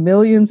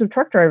 millions of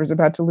truck drivers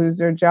about to lose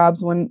their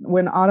jobs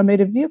when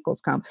automated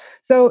vehicles come.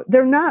 So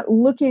they're not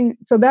looking.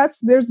 So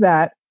there's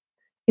that.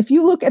 If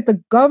you look at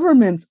the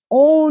government's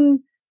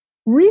own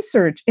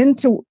research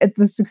into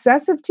the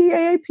success of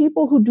TAA,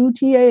 people who do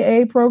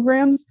TAA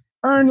programs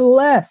earn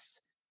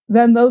less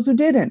than those who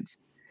didn't.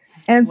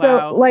 And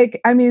so,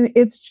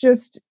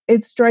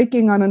 it's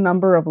striking on a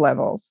number of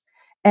levels.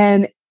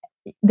 And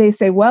they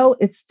say, well,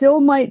 it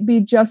still might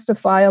be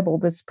justifiable,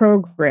 this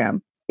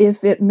program,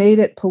 if it made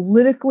it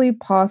politically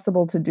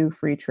possible to do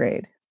free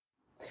trade.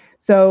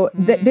 So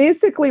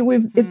basically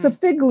it's a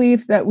fig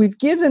leaf that we've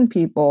given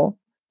people,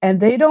 and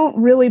they don't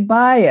really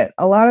buy it.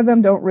 A lot of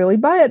them don't really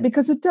buy it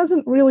because it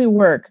doesn't really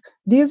work.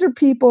 These are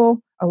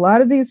people, a lot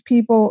of these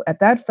people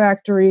at that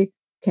factory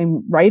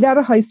came right out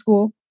of high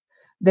school.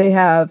 They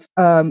have,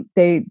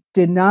 they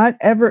did not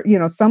ever,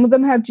 some of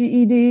them have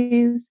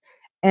GEDs,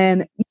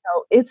 and,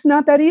 it's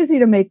not that easy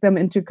to make them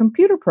into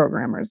computer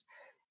programmers.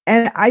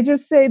 And I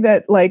just say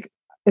that, like,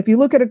 if you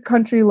look at a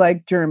country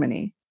like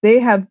Germany,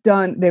 they've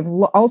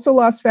also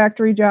lost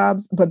factory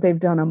jobs, but they've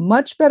done a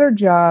much better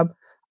job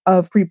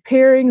of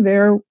preparing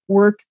their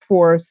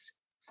workforce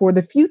for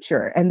the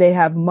future. And they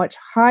have much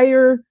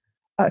higher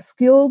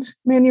skilled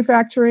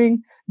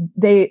manufacturing.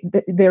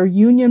 Their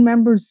union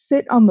members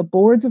sit on the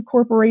boards of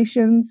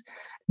corporations.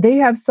 They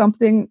have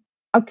something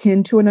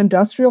akin to an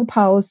industrial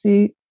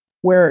policy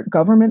where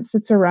government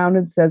sits around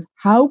and says,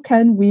 how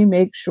can we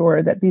make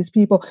sure that these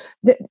people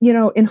that,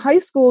 in high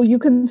school, you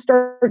can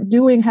start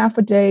doing half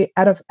a day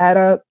at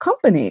a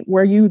company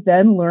where you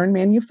then learn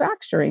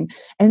manufacturing.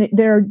 And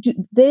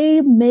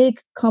they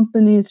make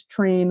companies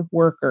train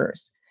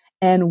workers.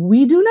 And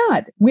we do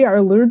not. We are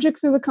allergic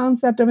to the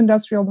concept of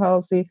industrial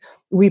policy.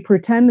 We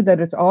pretend that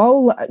it's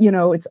all,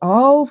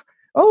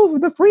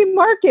 the free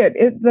market.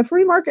 The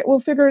free market will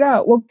figure it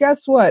out. Well,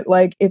 guess what?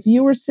 Like, if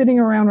you were sitting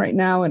around right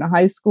now in a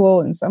high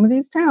school in some of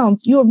these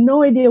towns, you have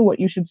no idea what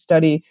you should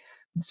study,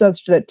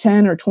 such that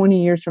 10 or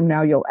 20 years from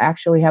now, you'll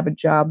actually have a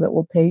job that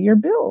will pay your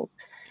bills.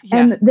 Yeah.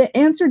 And the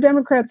answer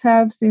Democrats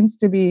have seems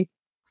to be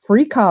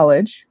free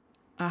college,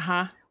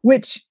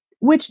 which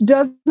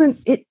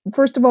doesn't,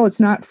 first of all,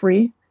 it's not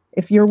free.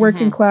 If you're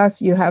working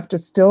class, you have to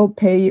still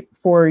pay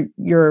for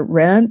your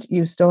rent.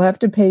 You still have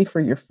to pay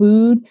for your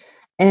food.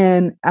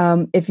 And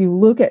if you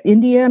look at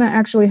Indiana,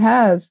 actually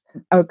has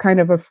a kind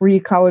of a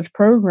free college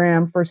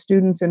program for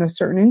students in a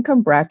certain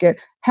income bracket.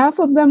 Half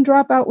of them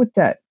drop out with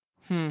debt.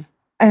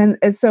 And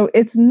so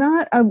it's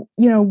not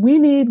we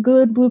need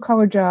good blue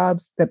collar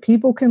jobs that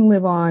people can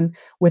live on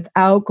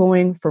without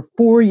going for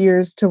 4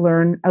 years to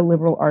learn a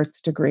liberal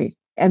arts degree.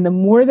 And the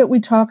more that we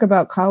talk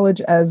about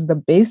college as the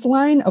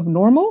baseline of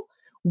normal,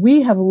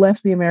 we have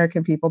left the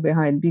American people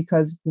behind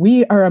because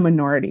we are a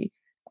minority.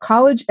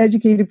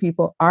 College-educated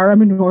people are a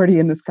minority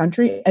in this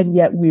country, and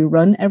yet we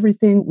run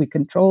everything, we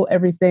control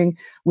everything,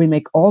 we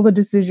make all the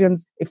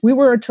decisions. If we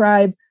were a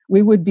tribe,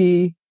 we would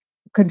be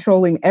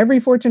controlling every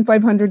Fortune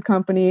 500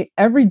 company,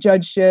 every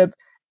judgeship,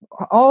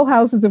 all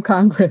houses of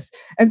Congress.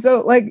 And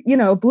so,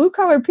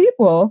 blue-collar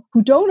people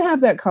who don't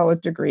have that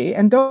college degree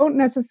and don't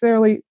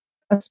necessarily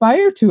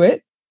aspire to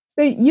it,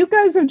 say, you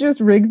guys have just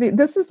rigged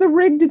this is the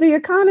rigged the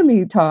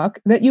economy talk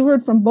that you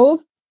heard from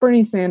both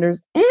Bernie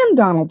Sanders and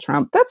Donald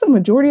Trump. That's a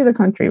majority of the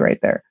country right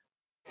there.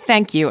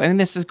 Thank you. And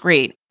this is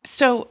great.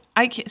 So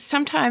I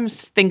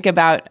sometimes think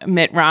about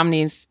Mitt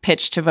Romney's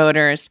pitch to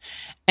voters,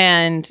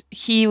 and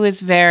he was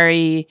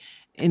very,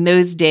 in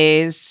those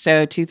days,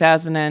 so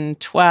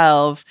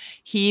 2012,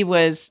 he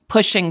was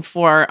pushing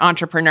for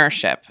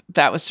entrepreneurship.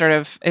 That was sort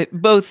of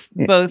both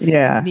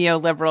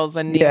neoliberals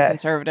and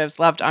neoconservatives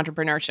loved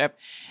entrepreneurship.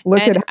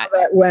 Look at how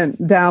that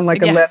went down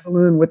like a lead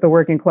balloon with the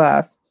working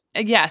class.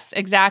 Yes,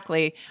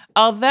 exactly.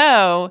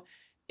 Although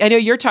I know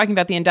you're talking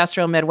about the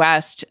industrial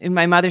Midwest.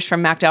 My mother's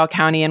from McDowell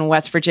County in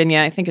West Virginia.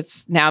 I think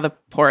it's now the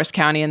poorest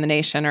county in the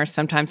nation, or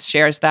sometimes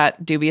shares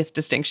that dubious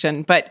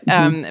distinction. But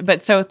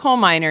so coal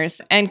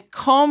miners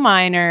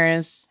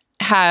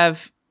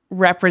have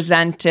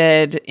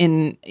represented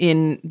in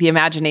the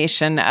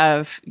imagination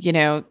of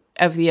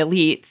the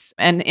elites,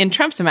 and in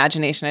Trump's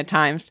imagination at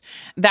times,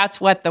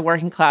 that's what the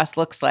working class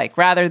looks like,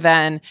 rather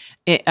than,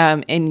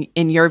 in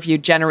your view,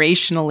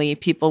 generationally,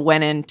 people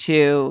went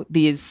into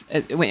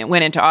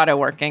auto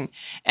working.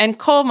 And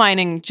coal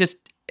mining,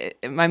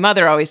 my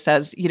mother always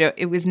says,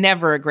 it was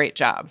never a great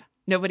job.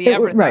 Nobody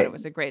ever thought it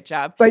was a great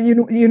job. But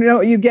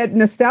you get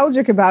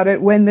nostalgic about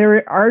it when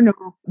there are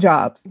no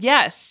jobs.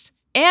 Yes.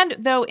 And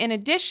though, in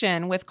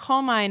addition, with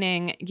coal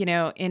mining,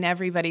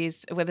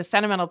 with a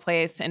sentimental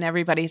place in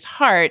everybody's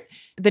heart,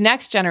 the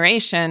next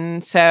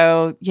generation,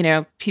 so,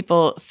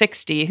 people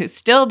 60 who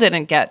still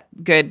didn't get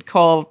good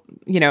coal,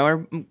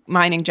 or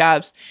mining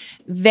jobs,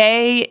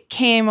 they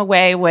came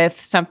away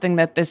with something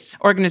that this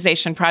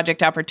organization,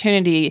 Project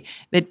Opportunity,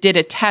 that did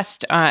a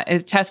test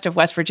of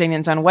West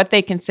Virginians on what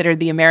they considered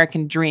the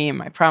American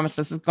dream. I promise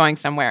this is going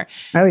somewhere.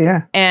 Oh,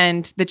 yeah.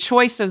 And the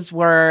choices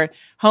were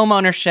home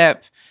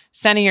ownership,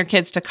 sending your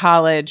kids to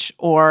college,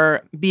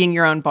 or being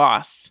your own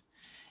boss.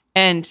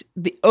 And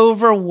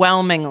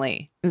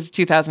overwhelmingly, this is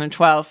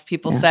 2012,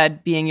 people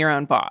said being your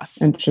own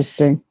boss.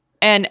 Interesting.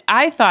 And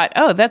I thought,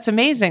 oh, that's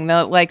amazing.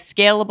 They'll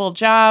scalable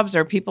jobs,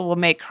 or people will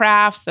make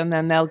crafts and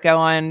then they'll go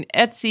on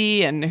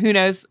Etsy and who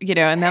knows,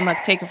 and then they'll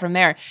take it from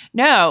there.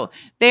 No,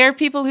 they're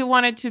people who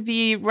wanted to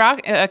be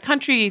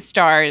country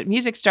stars,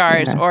 music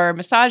stars, or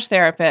massage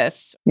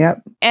therapists.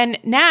 Yep. And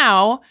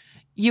now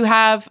you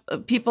have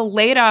people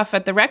laid off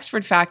at the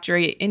Rexford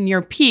factory in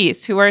your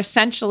piece who are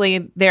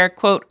essentially their,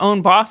 quote,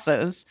 own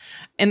bosses,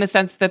 in the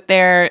sense that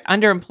they're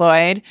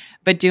underemployed,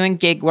 but doing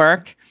gig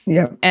work.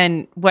 Yep.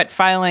 And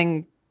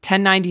filing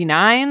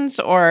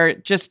 1099s or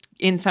just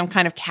in some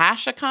kind of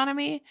cash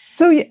economy?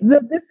 So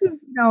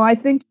I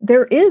think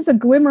there is a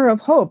glimmer of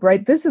hope,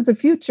 right? This is a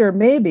future,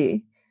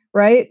 maybe,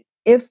 right?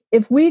 If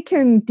we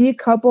can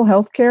decouple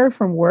healthcare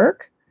from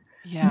work,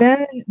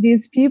 then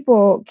these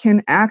people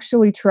can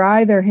actually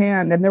try their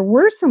hand. And there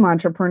were some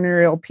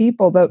entrepreneurial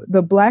people.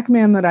 The Black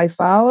man that I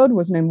followed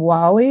was named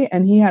Wally,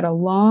 and he had a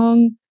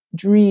long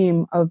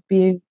dream of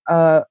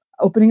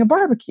opening a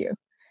barbecue.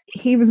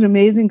 He was an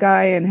amazing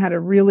guy and had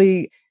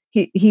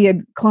he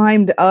had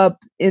climbed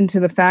up into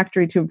the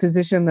factory to a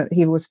position that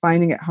he was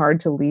finding it hard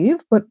to leave.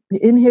 But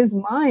in his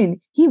mind,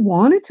 he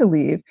wanted to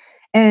leave.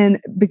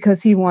 And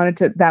because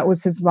that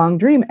was his long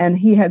dream. And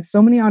he had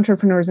so many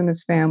entrepreneurs in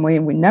his family.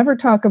 And we never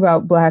talk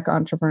about Black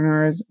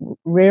entrepreneurs.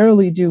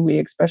 Rarely do we,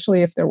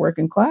 especially if they're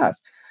working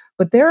class.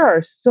 But there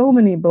are so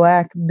many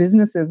Black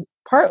businesses,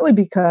 partly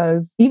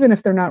because, even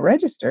if they're not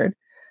registered,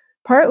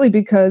 partly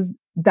because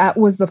that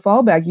was the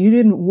fallback. You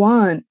didn't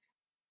want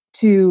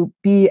to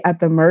be at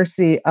the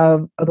mercy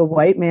of the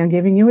white man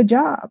giving you a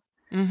job.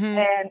 Mm-hmm.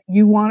 And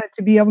you wanted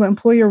to be able to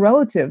employ your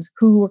relatives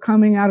who were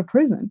coming out of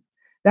prison.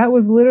 That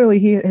was literally,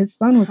 his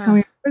son was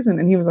coming out of prison,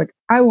 and he was like,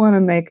 I want to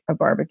make a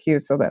barbecue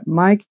so that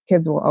my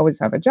kids will always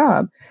have a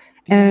job.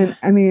 And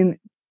I mean,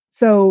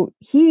 so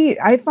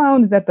I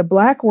found that the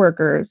Black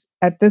workers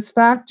at this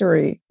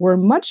factory were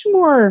much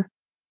more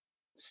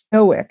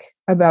stoic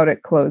about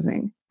it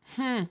closing,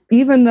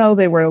 even though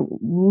they were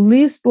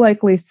least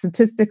likely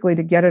statistically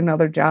to get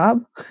another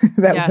job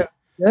that was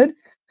good.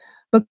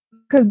 But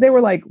because they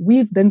were like,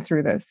 we've been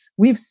through this,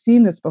 we've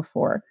seen this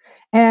before.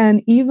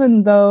 And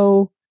even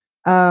though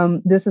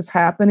this is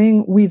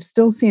happening, we've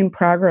still seen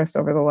progress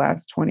over the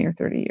last 20 or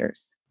 30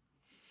 years.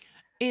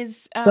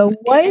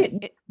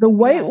 The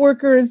white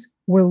workers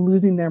were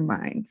losing their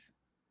minds.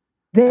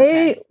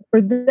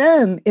 For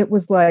them, it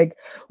was like,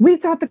 we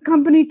thought the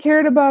company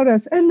cared about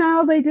us, and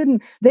now they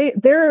didn't.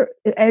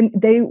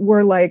 They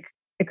were like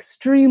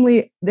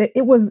extremely.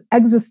 It was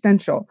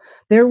existential.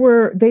 They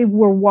were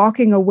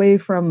walking away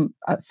from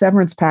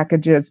severance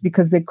packages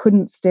because they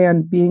couldn't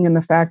stand being in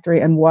the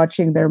factory and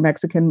watching their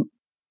Mexican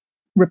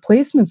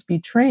replacements be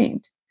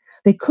trained.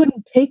 They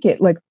couldn't take it,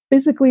 like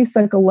physically,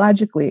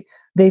 psychologically.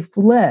 They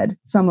fled,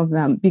 some of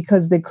them,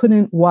 because they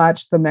couldn't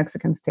watch the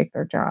Mexicans take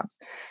their jobs.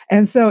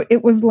 And so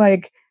it was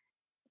like,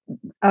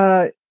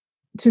 to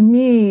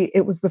me,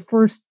 it was the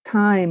first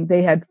time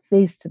they had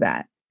faced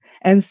that.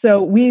 And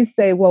so we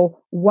say,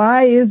 well,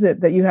 why is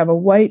it that you have a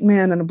white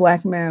man and a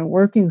Black man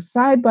working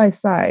side by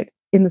side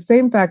in the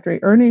same factory,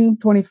 earning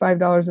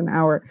 $25 an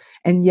hour,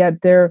 and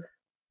yet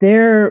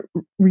their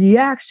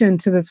reaction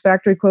to this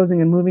factory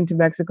closing and moving to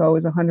Mexico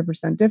is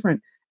 100%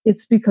 different?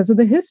 It's because of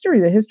the history.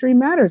 The history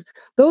matters.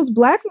 Those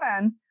Black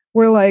men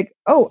were like,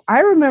 oh,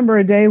 I remember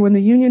a day when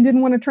the union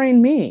didn't want to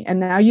train me, and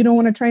now you don't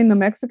want to train the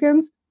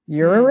Mexicans?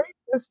 You're a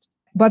racist.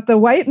 But the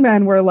white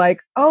men were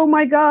like, oh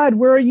my God,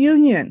 we're a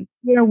union.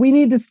 We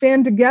need to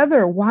stand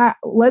together. Why?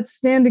 Let's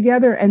stand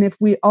together. And if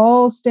we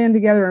all stand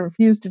together and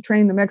refuse to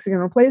train the Mexican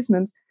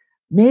replacements,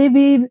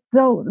 maybe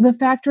the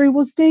factory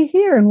will stay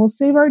here and we'll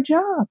save our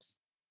jobs.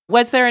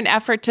 Was there an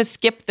effort to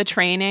skip the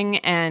training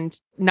and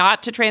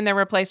not to train their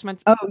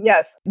replacements? Oh,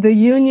 yes. The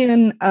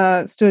union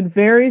stood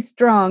very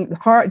strong.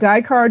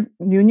 Die-hard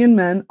union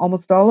men,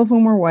 almost all of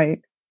whom were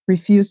white,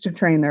 refused to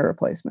train their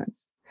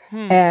replacements.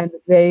 And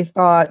they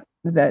thought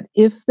that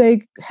if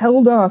they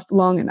held off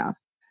long enough,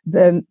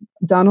 then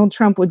Donald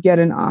Trump would get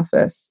in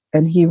office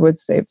and he would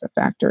save the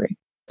factory.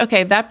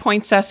 Okay, that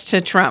points us to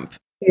Trump.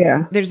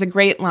 Yeah. There's a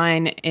great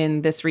line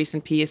in this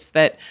recent piece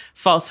that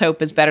false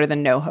hope is better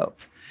than no hope.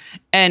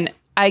 And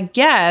I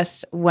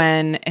guess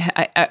when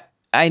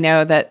I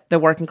know that the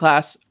working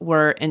class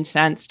were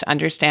incensed,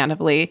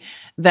 understandably,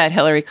 that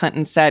Hillary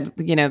Clinton said,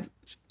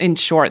 in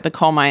short, the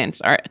coal mines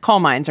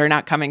are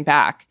not coming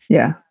back.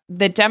 Yeah.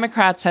 The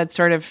Democrats had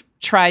sort of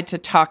tried to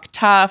talk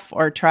tough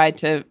or tried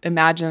to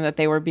imagine that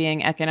they were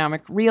being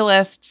economic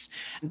realists.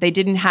 They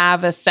didn't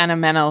have a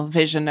sentimental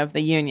vision of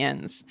the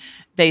unions.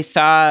 They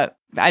saw,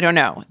 I don't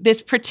know,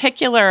 this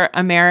particular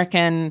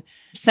American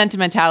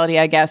sentimentality,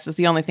 I guess, is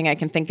the only thing I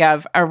can think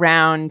of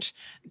around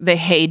the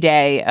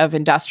heyday of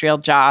industrial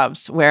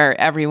jobs where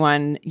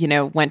everyone,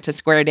 went to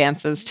square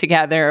dances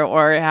together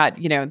or had,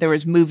 there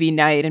was movie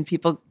night and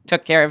people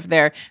took care of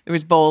there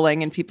was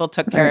bowling and people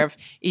took care of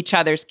each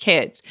other's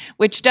kids,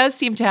 which does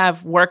seem to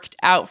have worked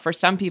out for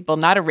some people,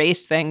 not a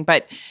race thing,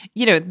 but,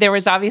 there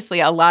was obviously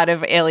a lot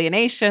of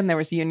alienation. There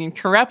was union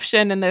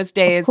corruption in those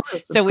days.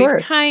 We've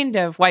kind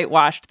of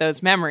whitewashed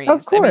those memories.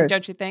 Of course. I mean,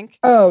 don't you think?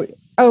 Oh,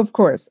 of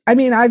course. I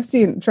mean,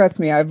 trust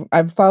me,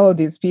 I've followed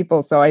these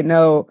people, so I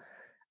know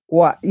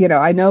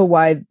I know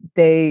why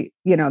they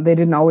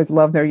didn't always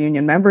love their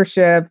union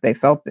membership. They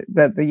felt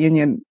that the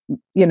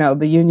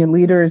union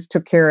leaders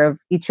took care of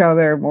each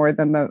other more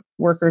than the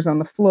workers on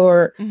the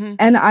floor. Mm-hmm.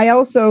 And I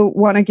also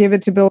want to give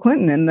it to Bill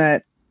Clinton in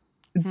that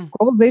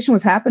globalization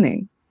was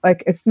happening.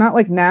 Like, it's not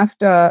like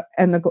NAFTA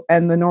and the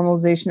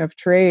normalization of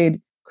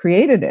trade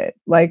created it.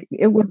 Like,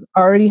 it was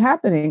already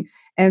happening.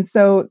 And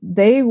so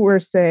they were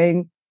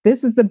saying,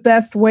 this is the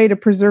best way to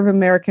preserve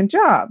American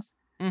jobs.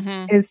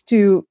 is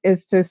to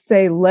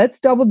say, let's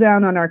double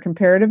down on our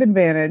comparative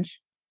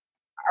advantage,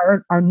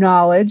 our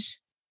knowledge,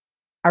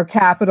 our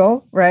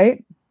capital,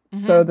 right?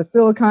 So the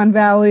Silicon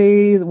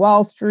Valley, the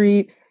Wall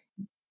Street,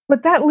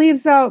 but that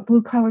leaves out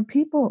blue collar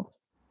people.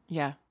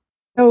 Yeah.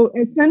 So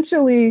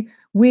essentially,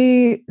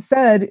 we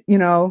said,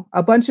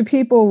 a bunch of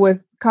people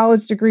with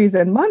college degrees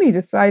and money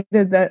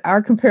decided that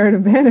our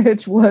comparative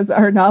advantage was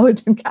our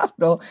knowledge and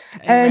capital.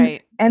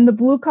 And the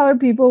blue collar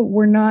people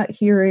were not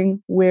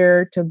hearing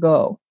where to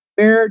go,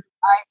 where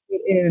I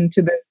get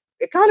into this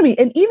economy.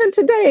 And even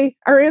today,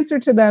 our answer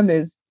to them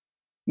is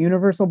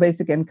universal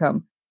basic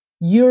income.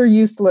 You're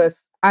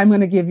useless. I'm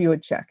going to give you a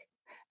check.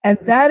 And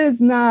that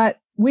is not,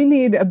 we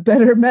need a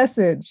better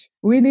message.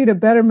 We need a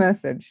better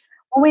message.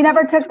 Well, we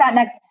never took that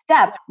next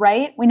step,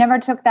 right? We never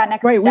took that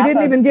next step. Right. We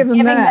didn't even give them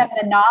that. Giving them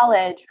the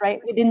knowledge, right?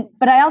 We didn't.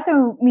 But I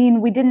also mean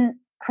we didn't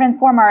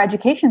transform our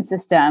education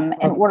system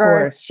in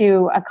order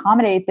to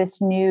accommodate this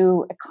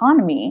new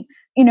economy.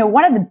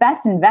 One of the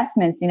best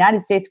investments the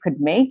United States could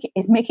make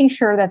is making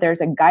sure that there's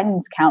a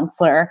guidance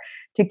counselor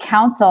to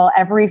counsel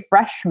every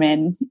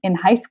freshman in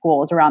high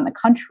schools around the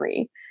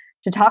country,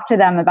 to talk to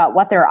them about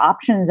what their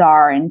options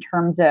are in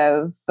terms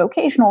of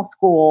vocational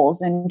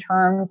schools, in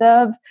terms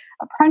of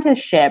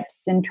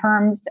apprenticeships, in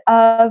terms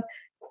of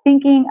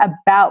thinking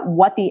about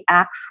what the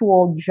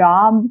actual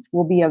jobs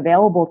will be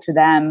available to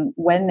them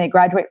when they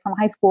graduate from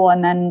high school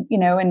and then,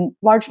 in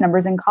large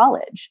numbers in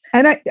college.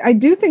 And I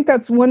do think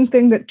that's one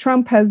thing that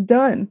Trump has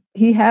done.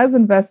 He has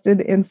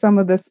invested in some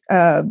of this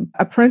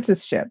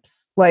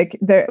apprenticeships,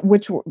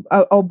 which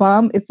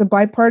Obama, it's a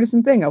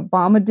bipartisan thing.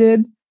 Obama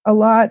did a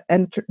lot,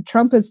 and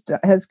Trump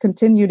has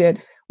continued it,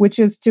 which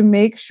is to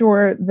make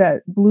sure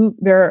that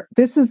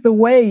this is the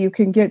way you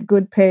can get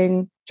good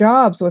paying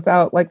jobs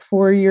without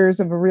 4 years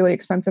of a really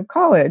expensive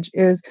college,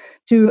 is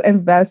to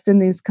invest in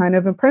these kind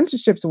of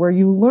apprenticeships where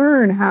you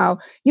learn how,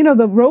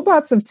 the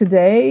robots of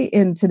today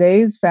in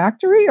today's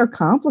factory are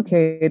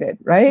complicated,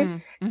 right?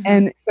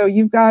 And so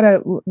you've got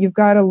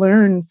to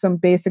learn some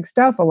basic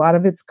stuff. A lot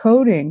of it's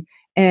coding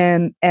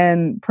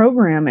and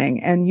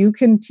programming, and you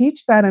can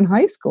teach that in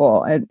high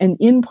school and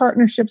in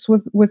partnerships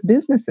with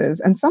businesses.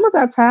 And some of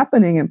that's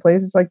happening in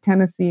places like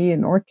Tennessee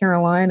and North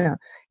Carolina.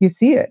 You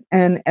see it,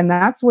 and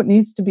that's what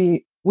needs to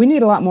be. We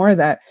need a lot more of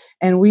that,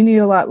 and we need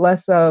a lot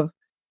less of,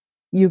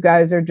 you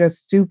guys are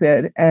just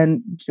stupid,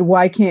 and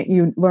why can't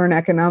you learn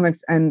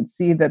economics and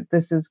see that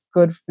this is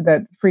good,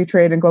 that free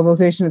trade and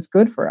globalization is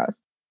good for us?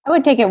 I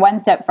would take it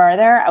one step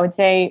further. I would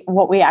say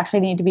what we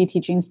actually need to be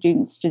teaching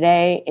students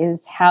today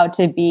is how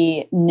to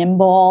be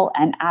nimble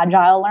and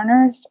agile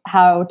learners,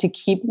 how to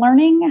keep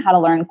learning, how to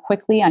learn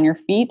quickly on your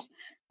feet,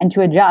 and to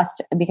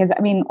adjust. Because,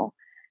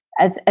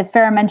 as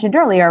Farah mentioned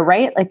earlier,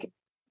 right?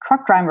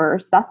 Truck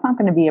drivers, that's not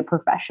going to be a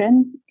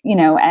profession,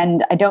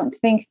 and I don't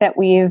think that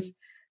we've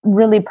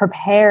really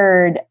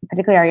prepared,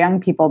 particularly our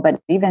young people, but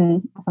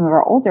even some of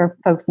our older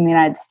folks in the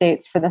United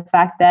States, for the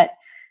fact that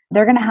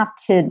they're going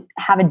to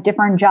have a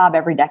different job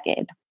every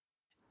decade.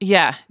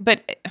 Yeah,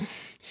 but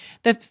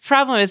the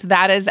problem is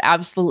that is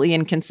absolutely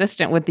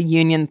inconsistent with the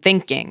union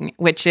thinking,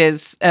 which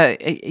is, as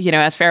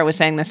Farah was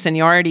saying, the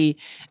seniority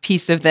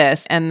piece of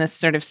this and this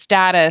sort of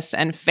status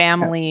and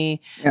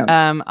family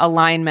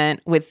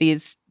alignment with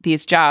these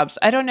jobs.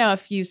 I don't know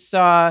if you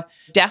saw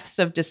Deaths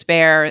of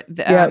Despair.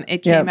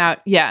 It came out.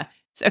 Yeah.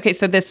 Okay,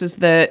 so this is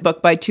the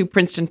book by two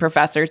Princeton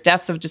professors,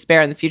 Deaths of Despair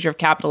and the Future of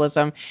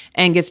Capitalism,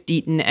 Angus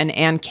Deaton and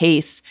Ann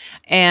Case.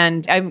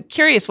 And I'm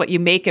curious what you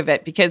make of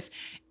it, because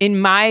in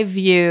my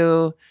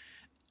view,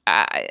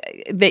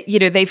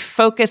 they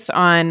focus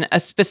on a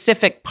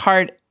specific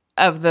part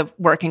of the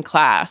working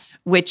class,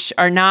 which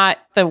are not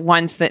the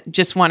ones that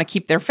just want to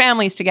keep their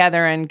families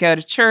together and go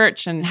to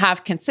church and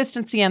have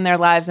consistency in their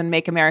lives and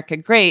make America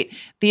great.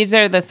 These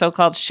are the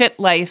so-called shit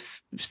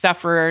life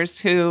sufferers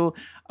who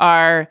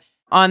are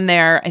on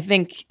there. I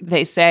think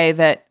they say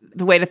that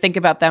the way to think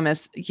about them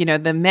is,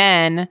 the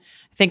men,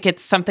 I think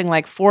it's something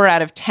like 4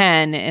 out of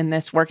 10 in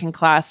this working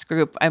class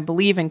group, I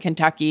believe in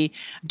Kentucky,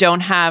 don't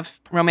have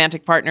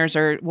romantic partners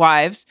or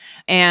wives.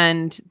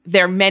 And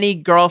there are many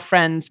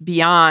girlfriends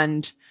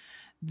beyond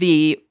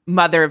the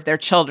mother of their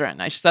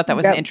children. I just thought that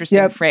was an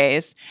interesting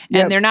phrase.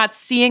 And they're not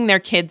seeing their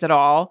kids at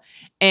all.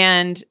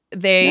 And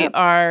they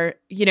are,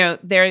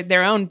 they're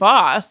their own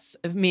boss,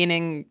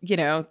 meaning,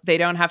 they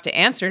don't have to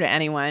answer to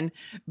anyone.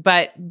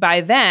 But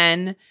by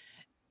then,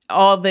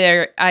 all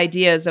their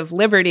ideas of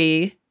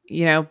liberty,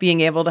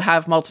 being able to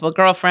have multiple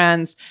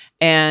girlfriends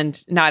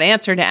and not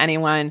answer to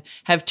anyone,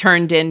 have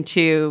turned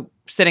into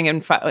sitting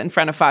in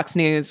front of Fox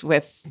News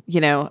with,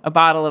 a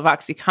bottle of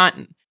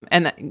OxyContin,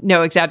 and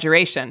no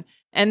exaggeration.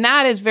 And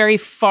that is very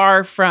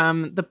far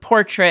from the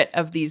portrait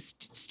of these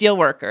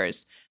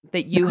steelworkers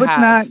that you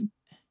have.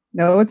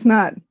 No, it's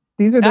not.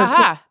 These are their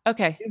kids.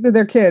 Okay. These are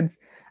their kids.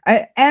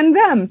 And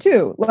them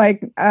too.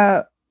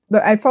 I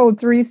followed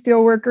 3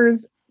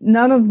 steelworkers.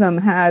 None of them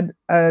had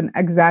an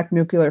exact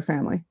nuclear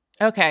family.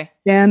 Okay.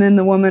 Jan, and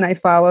the woman I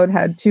followed,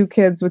 had 2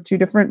 kids with 2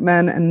 different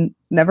men and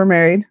never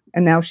married.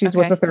 And now she's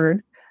with a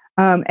third.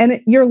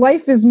 And your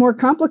life is more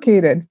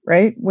complicated,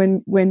 right?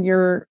 When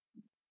you're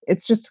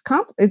it's just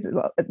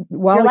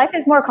Your life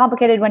is more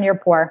complicated when you're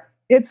poor.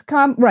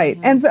 Right.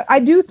 And so I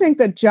do think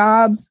that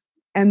jobs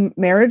and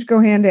marriage go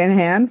hand in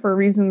hand for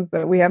reasons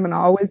that we haven't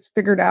always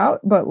figured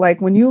out. But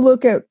like when you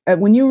look at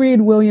when you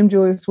read William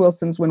Julius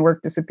Wilson's When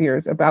Work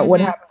Disappears about what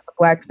happened to the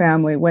Black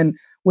family when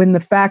the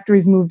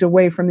factories moved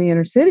away from the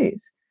inner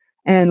cities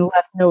and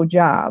left no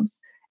jobs.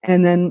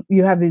 And then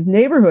you have these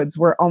neighborhoods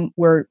where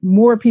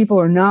more people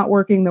are not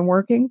working than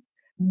working.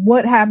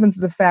 What happens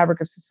to the fabric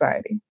of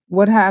society?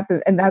 What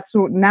happens? And that's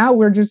what now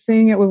we're just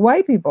seeing it with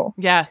white people.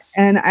 Yes.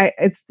 And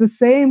it's the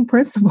same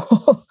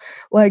principle.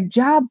 Like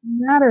jobs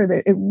matter.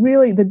 That it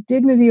really, the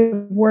dignity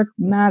of work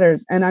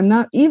matters. And I'm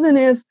not, even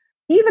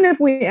if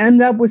we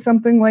end up with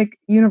something like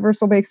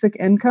universal basic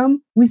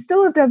income, we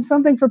still have to have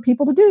something for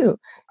people to do.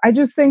 I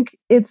just think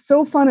it's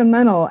so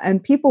fundamental,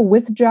 and people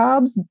with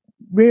jobs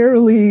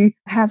rarely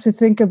have to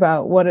think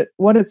about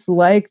what it's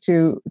like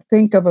to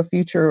think of a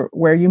future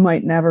where you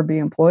might never be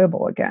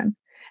employable again,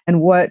 and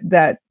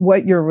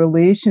what your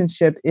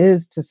relationship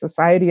is to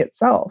society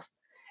itself.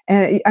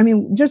 And I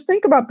mean, just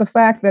think about the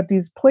fact that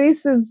these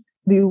places,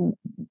 the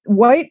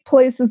white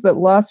places that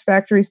lost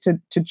factories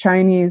to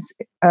Chinese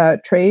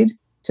trade,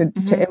 to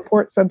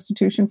import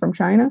substitution from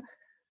China,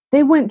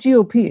 they went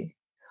GOP.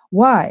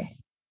 Why?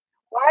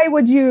 Why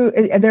would you?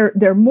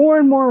 They're more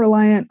and more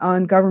reliant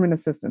on government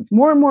assistance,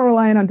 more and more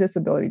reliant on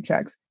disability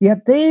checks.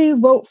 Yet they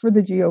vote for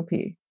the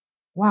GOP.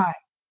 Why?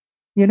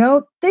 They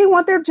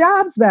want their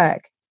jobs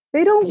back.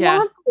 They don't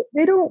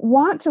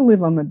want to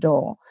live on the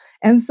dole.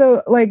 And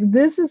so, like,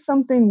 this is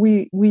something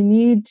we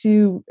need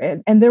to.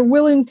 And they're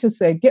willing to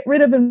say, get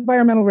rid of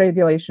environmental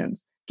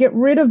regulations, get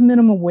rid of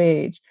minimum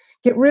wage,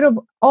 get rid of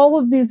all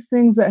of these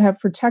things that have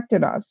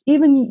protected us.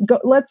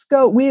 Let's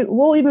go.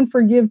 We'll even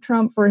forgive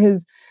Trump for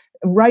his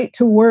right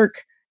to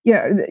work,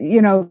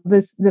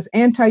 this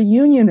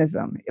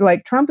anti-unionism.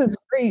 Like, Trump is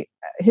great.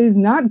 He's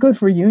not good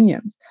for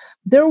unions.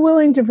 They're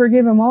willing to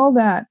forgive him all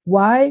that.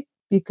 Why?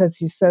 Because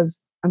he says,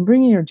 I'm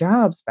bringing your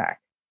jobs back.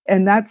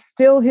 And that's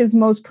still his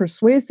most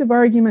persuasive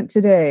argument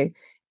today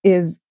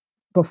is,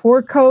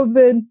 before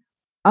COVID,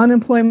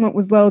 unemployment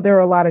was low. There were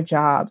a lot of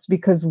jobs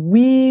because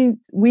we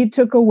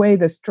took away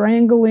the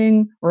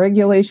strangling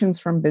regulations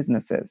from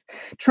businesses.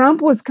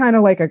 Trump was kind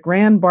of like a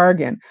grand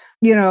bargain.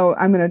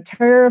 I'm going to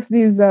tariff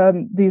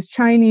these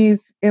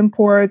Chinese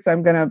imports.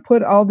 I'm going to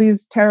put all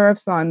these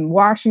tariffs on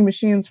washing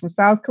machines from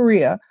South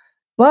Korea,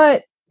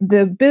 but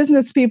the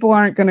business people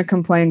aren't going to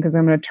complain because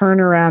I'm going to turn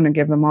around and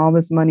give them all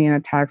this money and a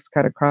tax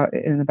cut across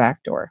in the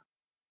back door.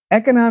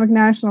 Economic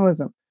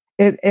nationalism.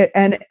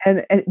 And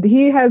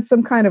he has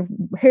some kind of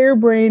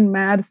harebrained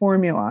mad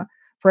formula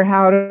for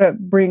how to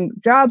bring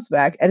jobs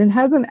back. And it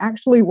hasn't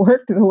actually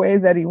worked the way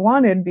that he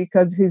wanted,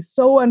 because he's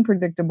so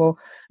unpredictable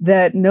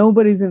that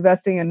nobody's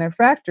investing in their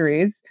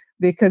factories,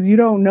 because you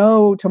don't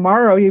know,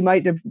 tomorrow he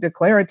might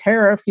declare a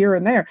tariff here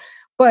and there.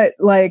 But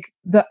like,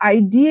 the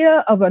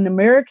idea of an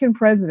American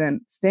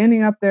president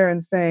standing up there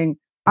and saying,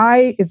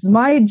 it's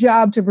my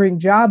job to bring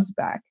jobs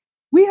back.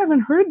 We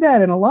haven't heard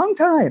that in a long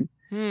time.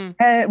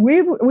 And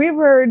we've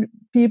heard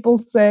people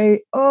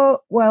say, "Oh,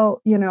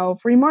 well,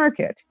 free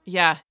market."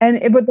 Yeah.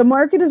 But the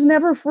market is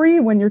never free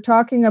when you're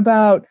talking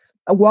about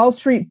Wall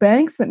Street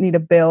banks that need a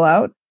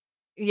bailout.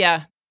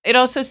 Yeah. It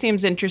also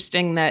seems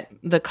interesting that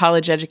the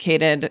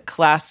college-educated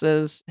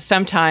classes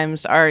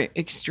sometimes are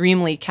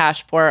extremely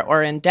cash poor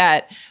or in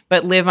debt,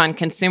 but live on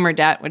consumer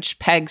debt, which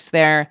pegs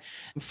their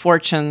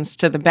fortunes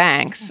to the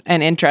banks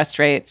and interest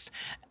rates.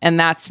 And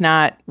that's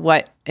not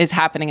what is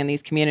happening in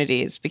these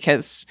communities,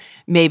 because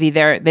maybe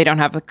they don't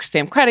have the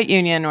same credit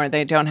union, or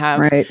they don't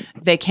have,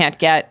 they can't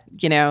get,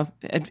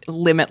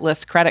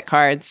 limitless credit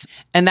cards.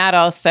 And that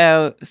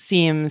also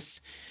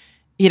seems,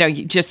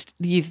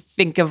 you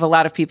think of a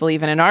lot of people,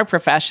 even in our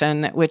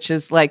profession, which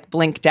is like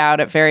blinked out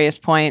at various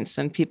points,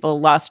 and people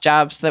lost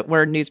jobs that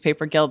were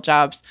newspaper guild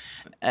jobs.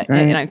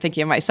 And I'm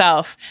thinking of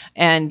myself,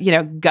 and,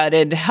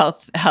 gutted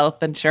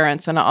health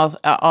insurance and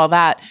all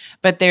that.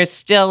 But there's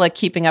still a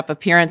keeping up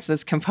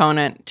appearances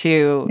component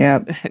to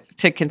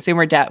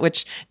consumer debt,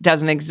 which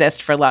doesn't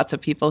exist for lots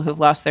of people who've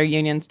lost their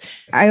unions.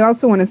 I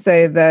also want to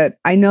say that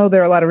I know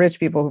there are a lot of rich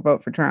people who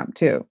vote for Trump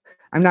too.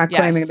 I'm not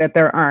claiming that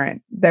there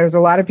aren't. There's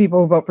a lot of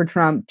people who vote for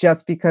Trump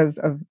just because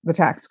of the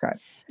tax cut.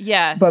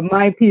 Yeah. But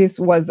my piece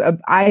was,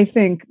 I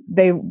think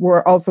they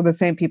were also the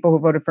same people who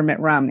voted for Mitt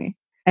Romney.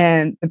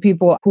 And the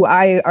people who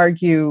I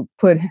argue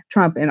put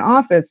Trump in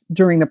office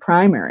during the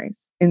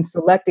primaries in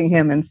selecting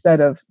him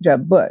instead of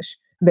Jeb Bush,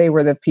 they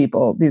were the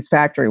people, these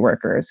factory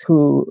workers,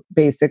 who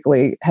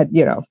basically had,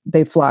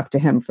 they flocked to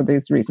him for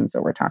these reasons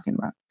that we're talking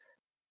about.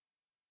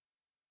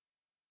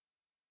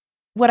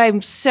 What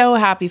I'm so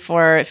happy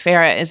for,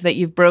 Farah, is that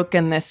you've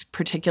broken this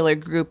particular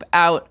group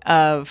out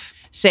of,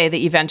 say,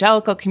 the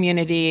evangelical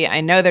community. I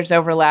know there's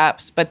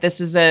overlaps, but this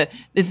is a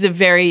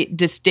very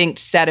distinct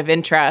set of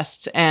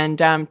interests. And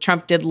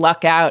Trump did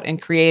luck out in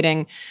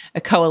creating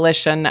a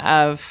coalition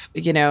of,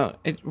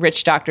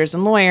 rich doctors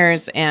and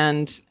lawyers.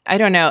 And I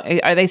don't know,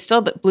 are they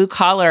still the blue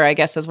collar, I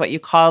guess is what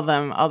you call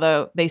them,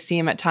 although they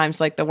seem at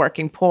times like the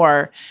working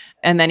poor,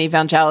 and then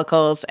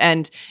evangelicals.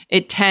 And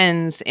it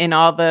tends in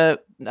all the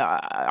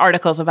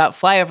articles about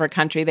flyover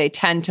country, they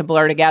tend to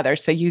blur together.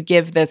 So you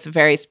give this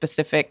very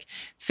specific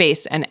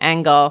face and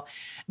angle.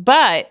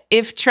 But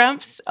if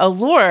Trump's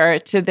allure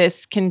to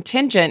this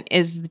contingent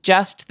is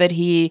just that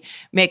he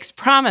makes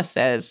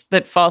promises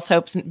that false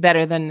hope's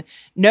better than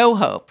no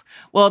hope,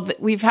 well,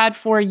 we've had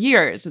 4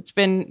 years. It's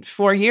been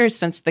 4 years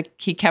since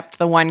he kept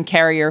the one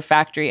carrier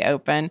factory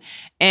open.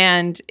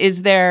 And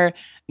is there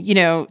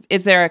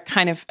a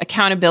kind of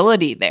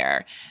accountability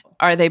there?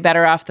 Are they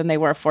better off than they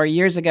were 4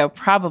 years ago?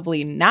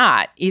 Probably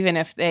not, even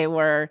if they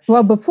were.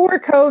 Well, before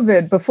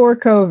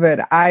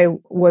COVID, I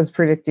was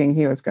predicting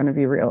he was going to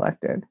be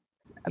reelected.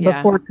 Yeah.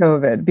 Before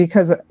COVID,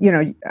 because,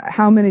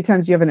 how many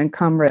times do you have an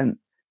incumbent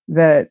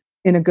that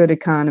in a good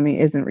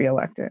economy isn't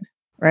reelected,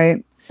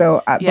 right?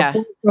 So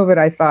before COVID,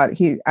 I thought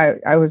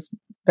I was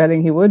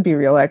betting he would be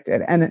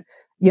reelected. And,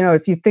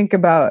 if you think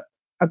about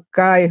a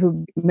guy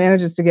who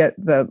manages to get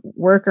the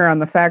worker on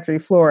the factory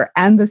floor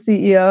and the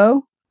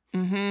CEO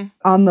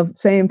on the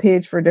same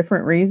page for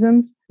different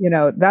reasons,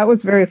 that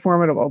was very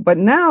formidable. But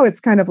now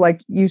it's kind of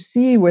like you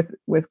see with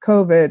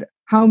COVID,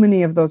 how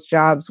many of those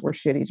jobs were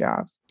shitty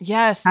jobs?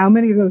 Yes. How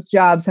many of those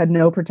jobs had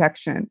no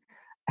protection?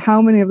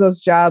 How many of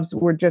those jobs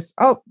were just,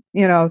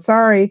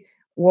 sorry.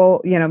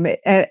 Well,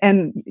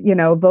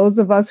 those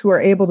of us who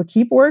are able to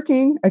keep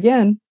working,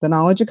 again, the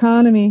knowledge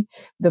economy,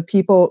 the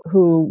people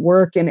who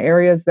work in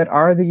areas that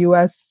are the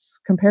U.S.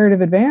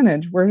 comparative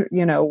advantage,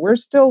 we're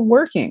still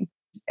working.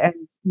 And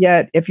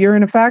yet, if you're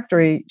in a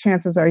factory,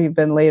 chances are you've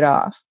been laid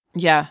off.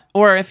 Yeah.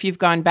 Or if you've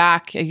gone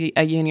back,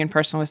 a union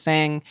person was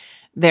saying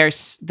there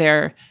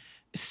are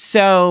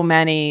so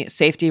many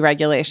safety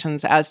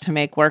regulations as to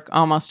make work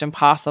almost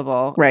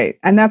impossible. Right.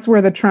 And that's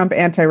where the Trump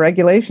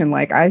anti-regulation,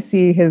 I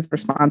see his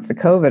response to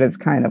COVID is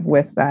kind of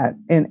with that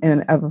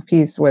in of a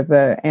piece with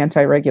the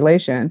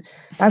anti-regulation.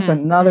 That's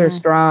another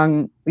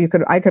strong,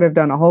 I could have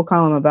done a whole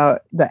column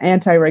about the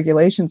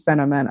anti-regulation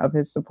sentiment of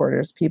his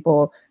supporters,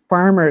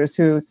 farmers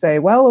who say,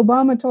 well,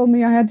 Obama told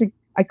me I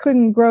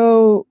couldn't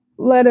grow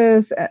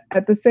lettuce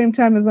at the same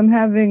time as I'm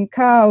having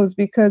cows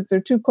because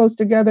they're too close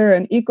together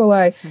and E.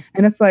 coli.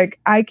 And it's like,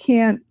 I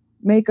can't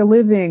make a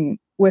living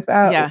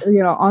without,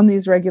 on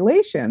these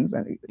regulations.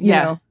 And,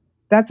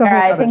 that's a whole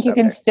I think you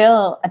can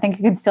still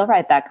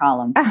write that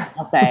column,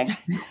 I'll say.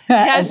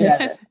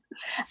 Yes.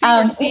 So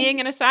you're seeing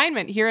an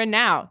assignment here and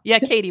now. Yeah,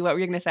 Katie, what were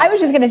you going to say? I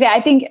was just going to say,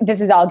 I think this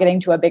is all getting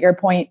to a bigger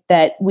point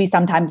that we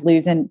sometimes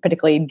lose in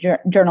particularly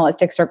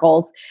journalistic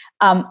circles.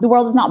 The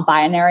world is not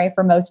binary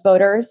for most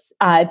voters.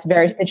 It's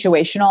very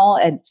situational.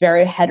 It's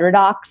very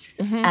heterodox.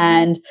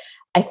 And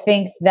I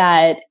think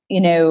that,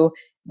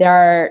 there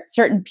are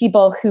certain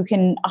people who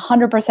can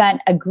 100%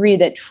 agree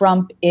that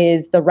Trump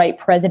is the right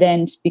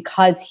president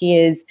because he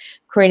is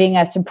creating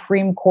a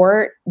Supreme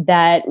Court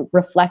that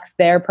reflects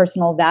their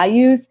personal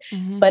values,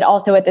 but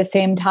also at the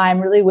same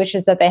time really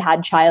wishes that they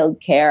had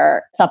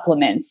childcare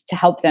supplements to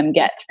help them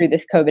get through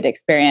this COVID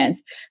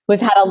experience, who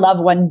has had a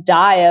loved one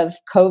die of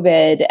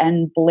COVID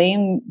and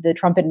blame the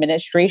Trump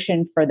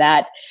administration for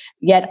that,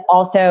 yet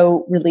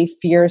also really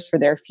fears for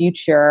their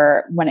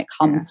future when it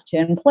comes to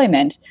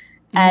employment.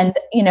 And,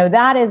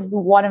 that is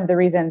one of the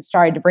reasons,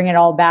 to bring it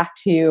all back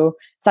to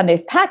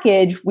Sunday's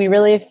package, we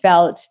really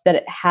felt that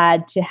it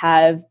had to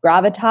have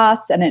gravitas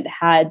and it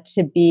had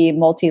to be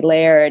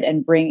multi-layered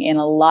and bring in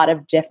a lot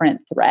of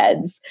different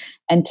threads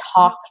and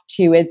talk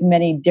to as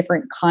many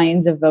different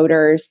kinds of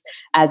voters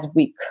as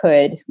we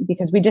could,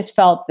 because we just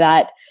felt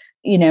that,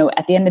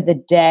 at the end of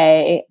the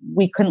day,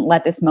 we couldn't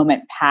let this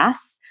moment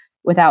pass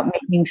without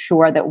making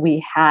sure that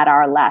we had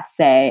our last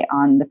say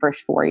on the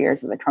first 4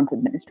 years of the Trump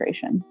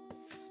administration.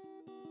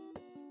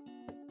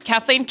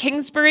 Kathleen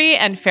Kingsbury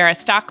and Farah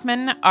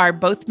Stockman are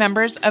both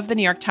members of the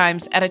New York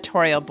Times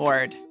editorial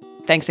board.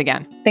 Thanks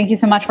again. Thank you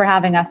so much for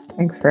having us.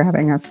 Thanks for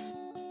having us.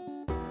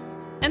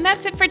 And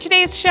that's it for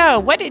today's show.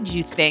 What did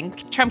you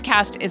think?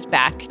 Trumpcast is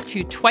back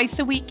to twice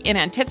a week in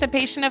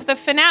anticipation of the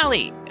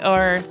finale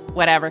or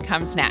whatever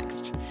comes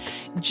next.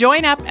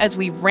 Join up as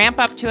we ramp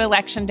up to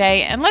Election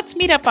Day, and let's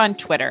meet up on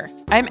Twitter.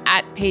 I'm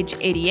at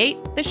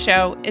Page88. The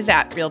show is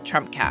at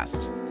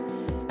RealTrumpcast.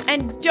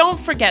 And don't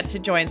forget to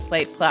join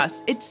Slate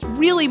Plus. It's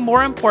really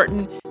more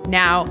important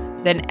now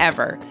than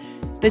ever.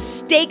 The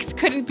stakes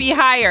couldn't be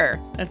higher.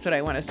 That's what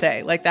I want to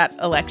say, like that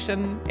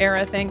election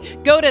era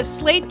thing. Go to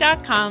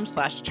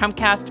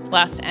slate.com/Trumpcast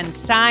Plus and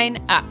sign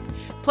up.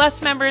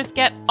 Plus members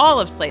get all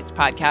of Slate's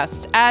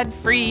podcasts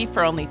ad-free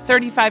for only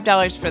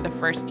 $35 for the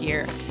first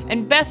year.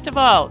 And best of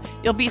all,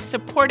 you'll be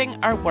supporting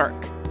our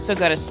work. So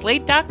go to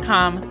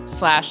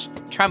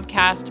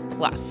slate.com/Trumpcast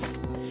Plus.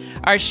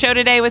 Our show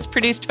today was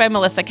produced by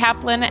Melissa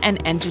Kaplan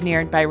and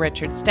engineered by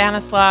Richard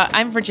Stanislaw.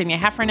 I'm Virginia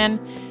Heffernan.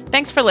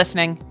 Thanks for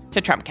listening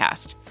to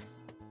Trumpcast.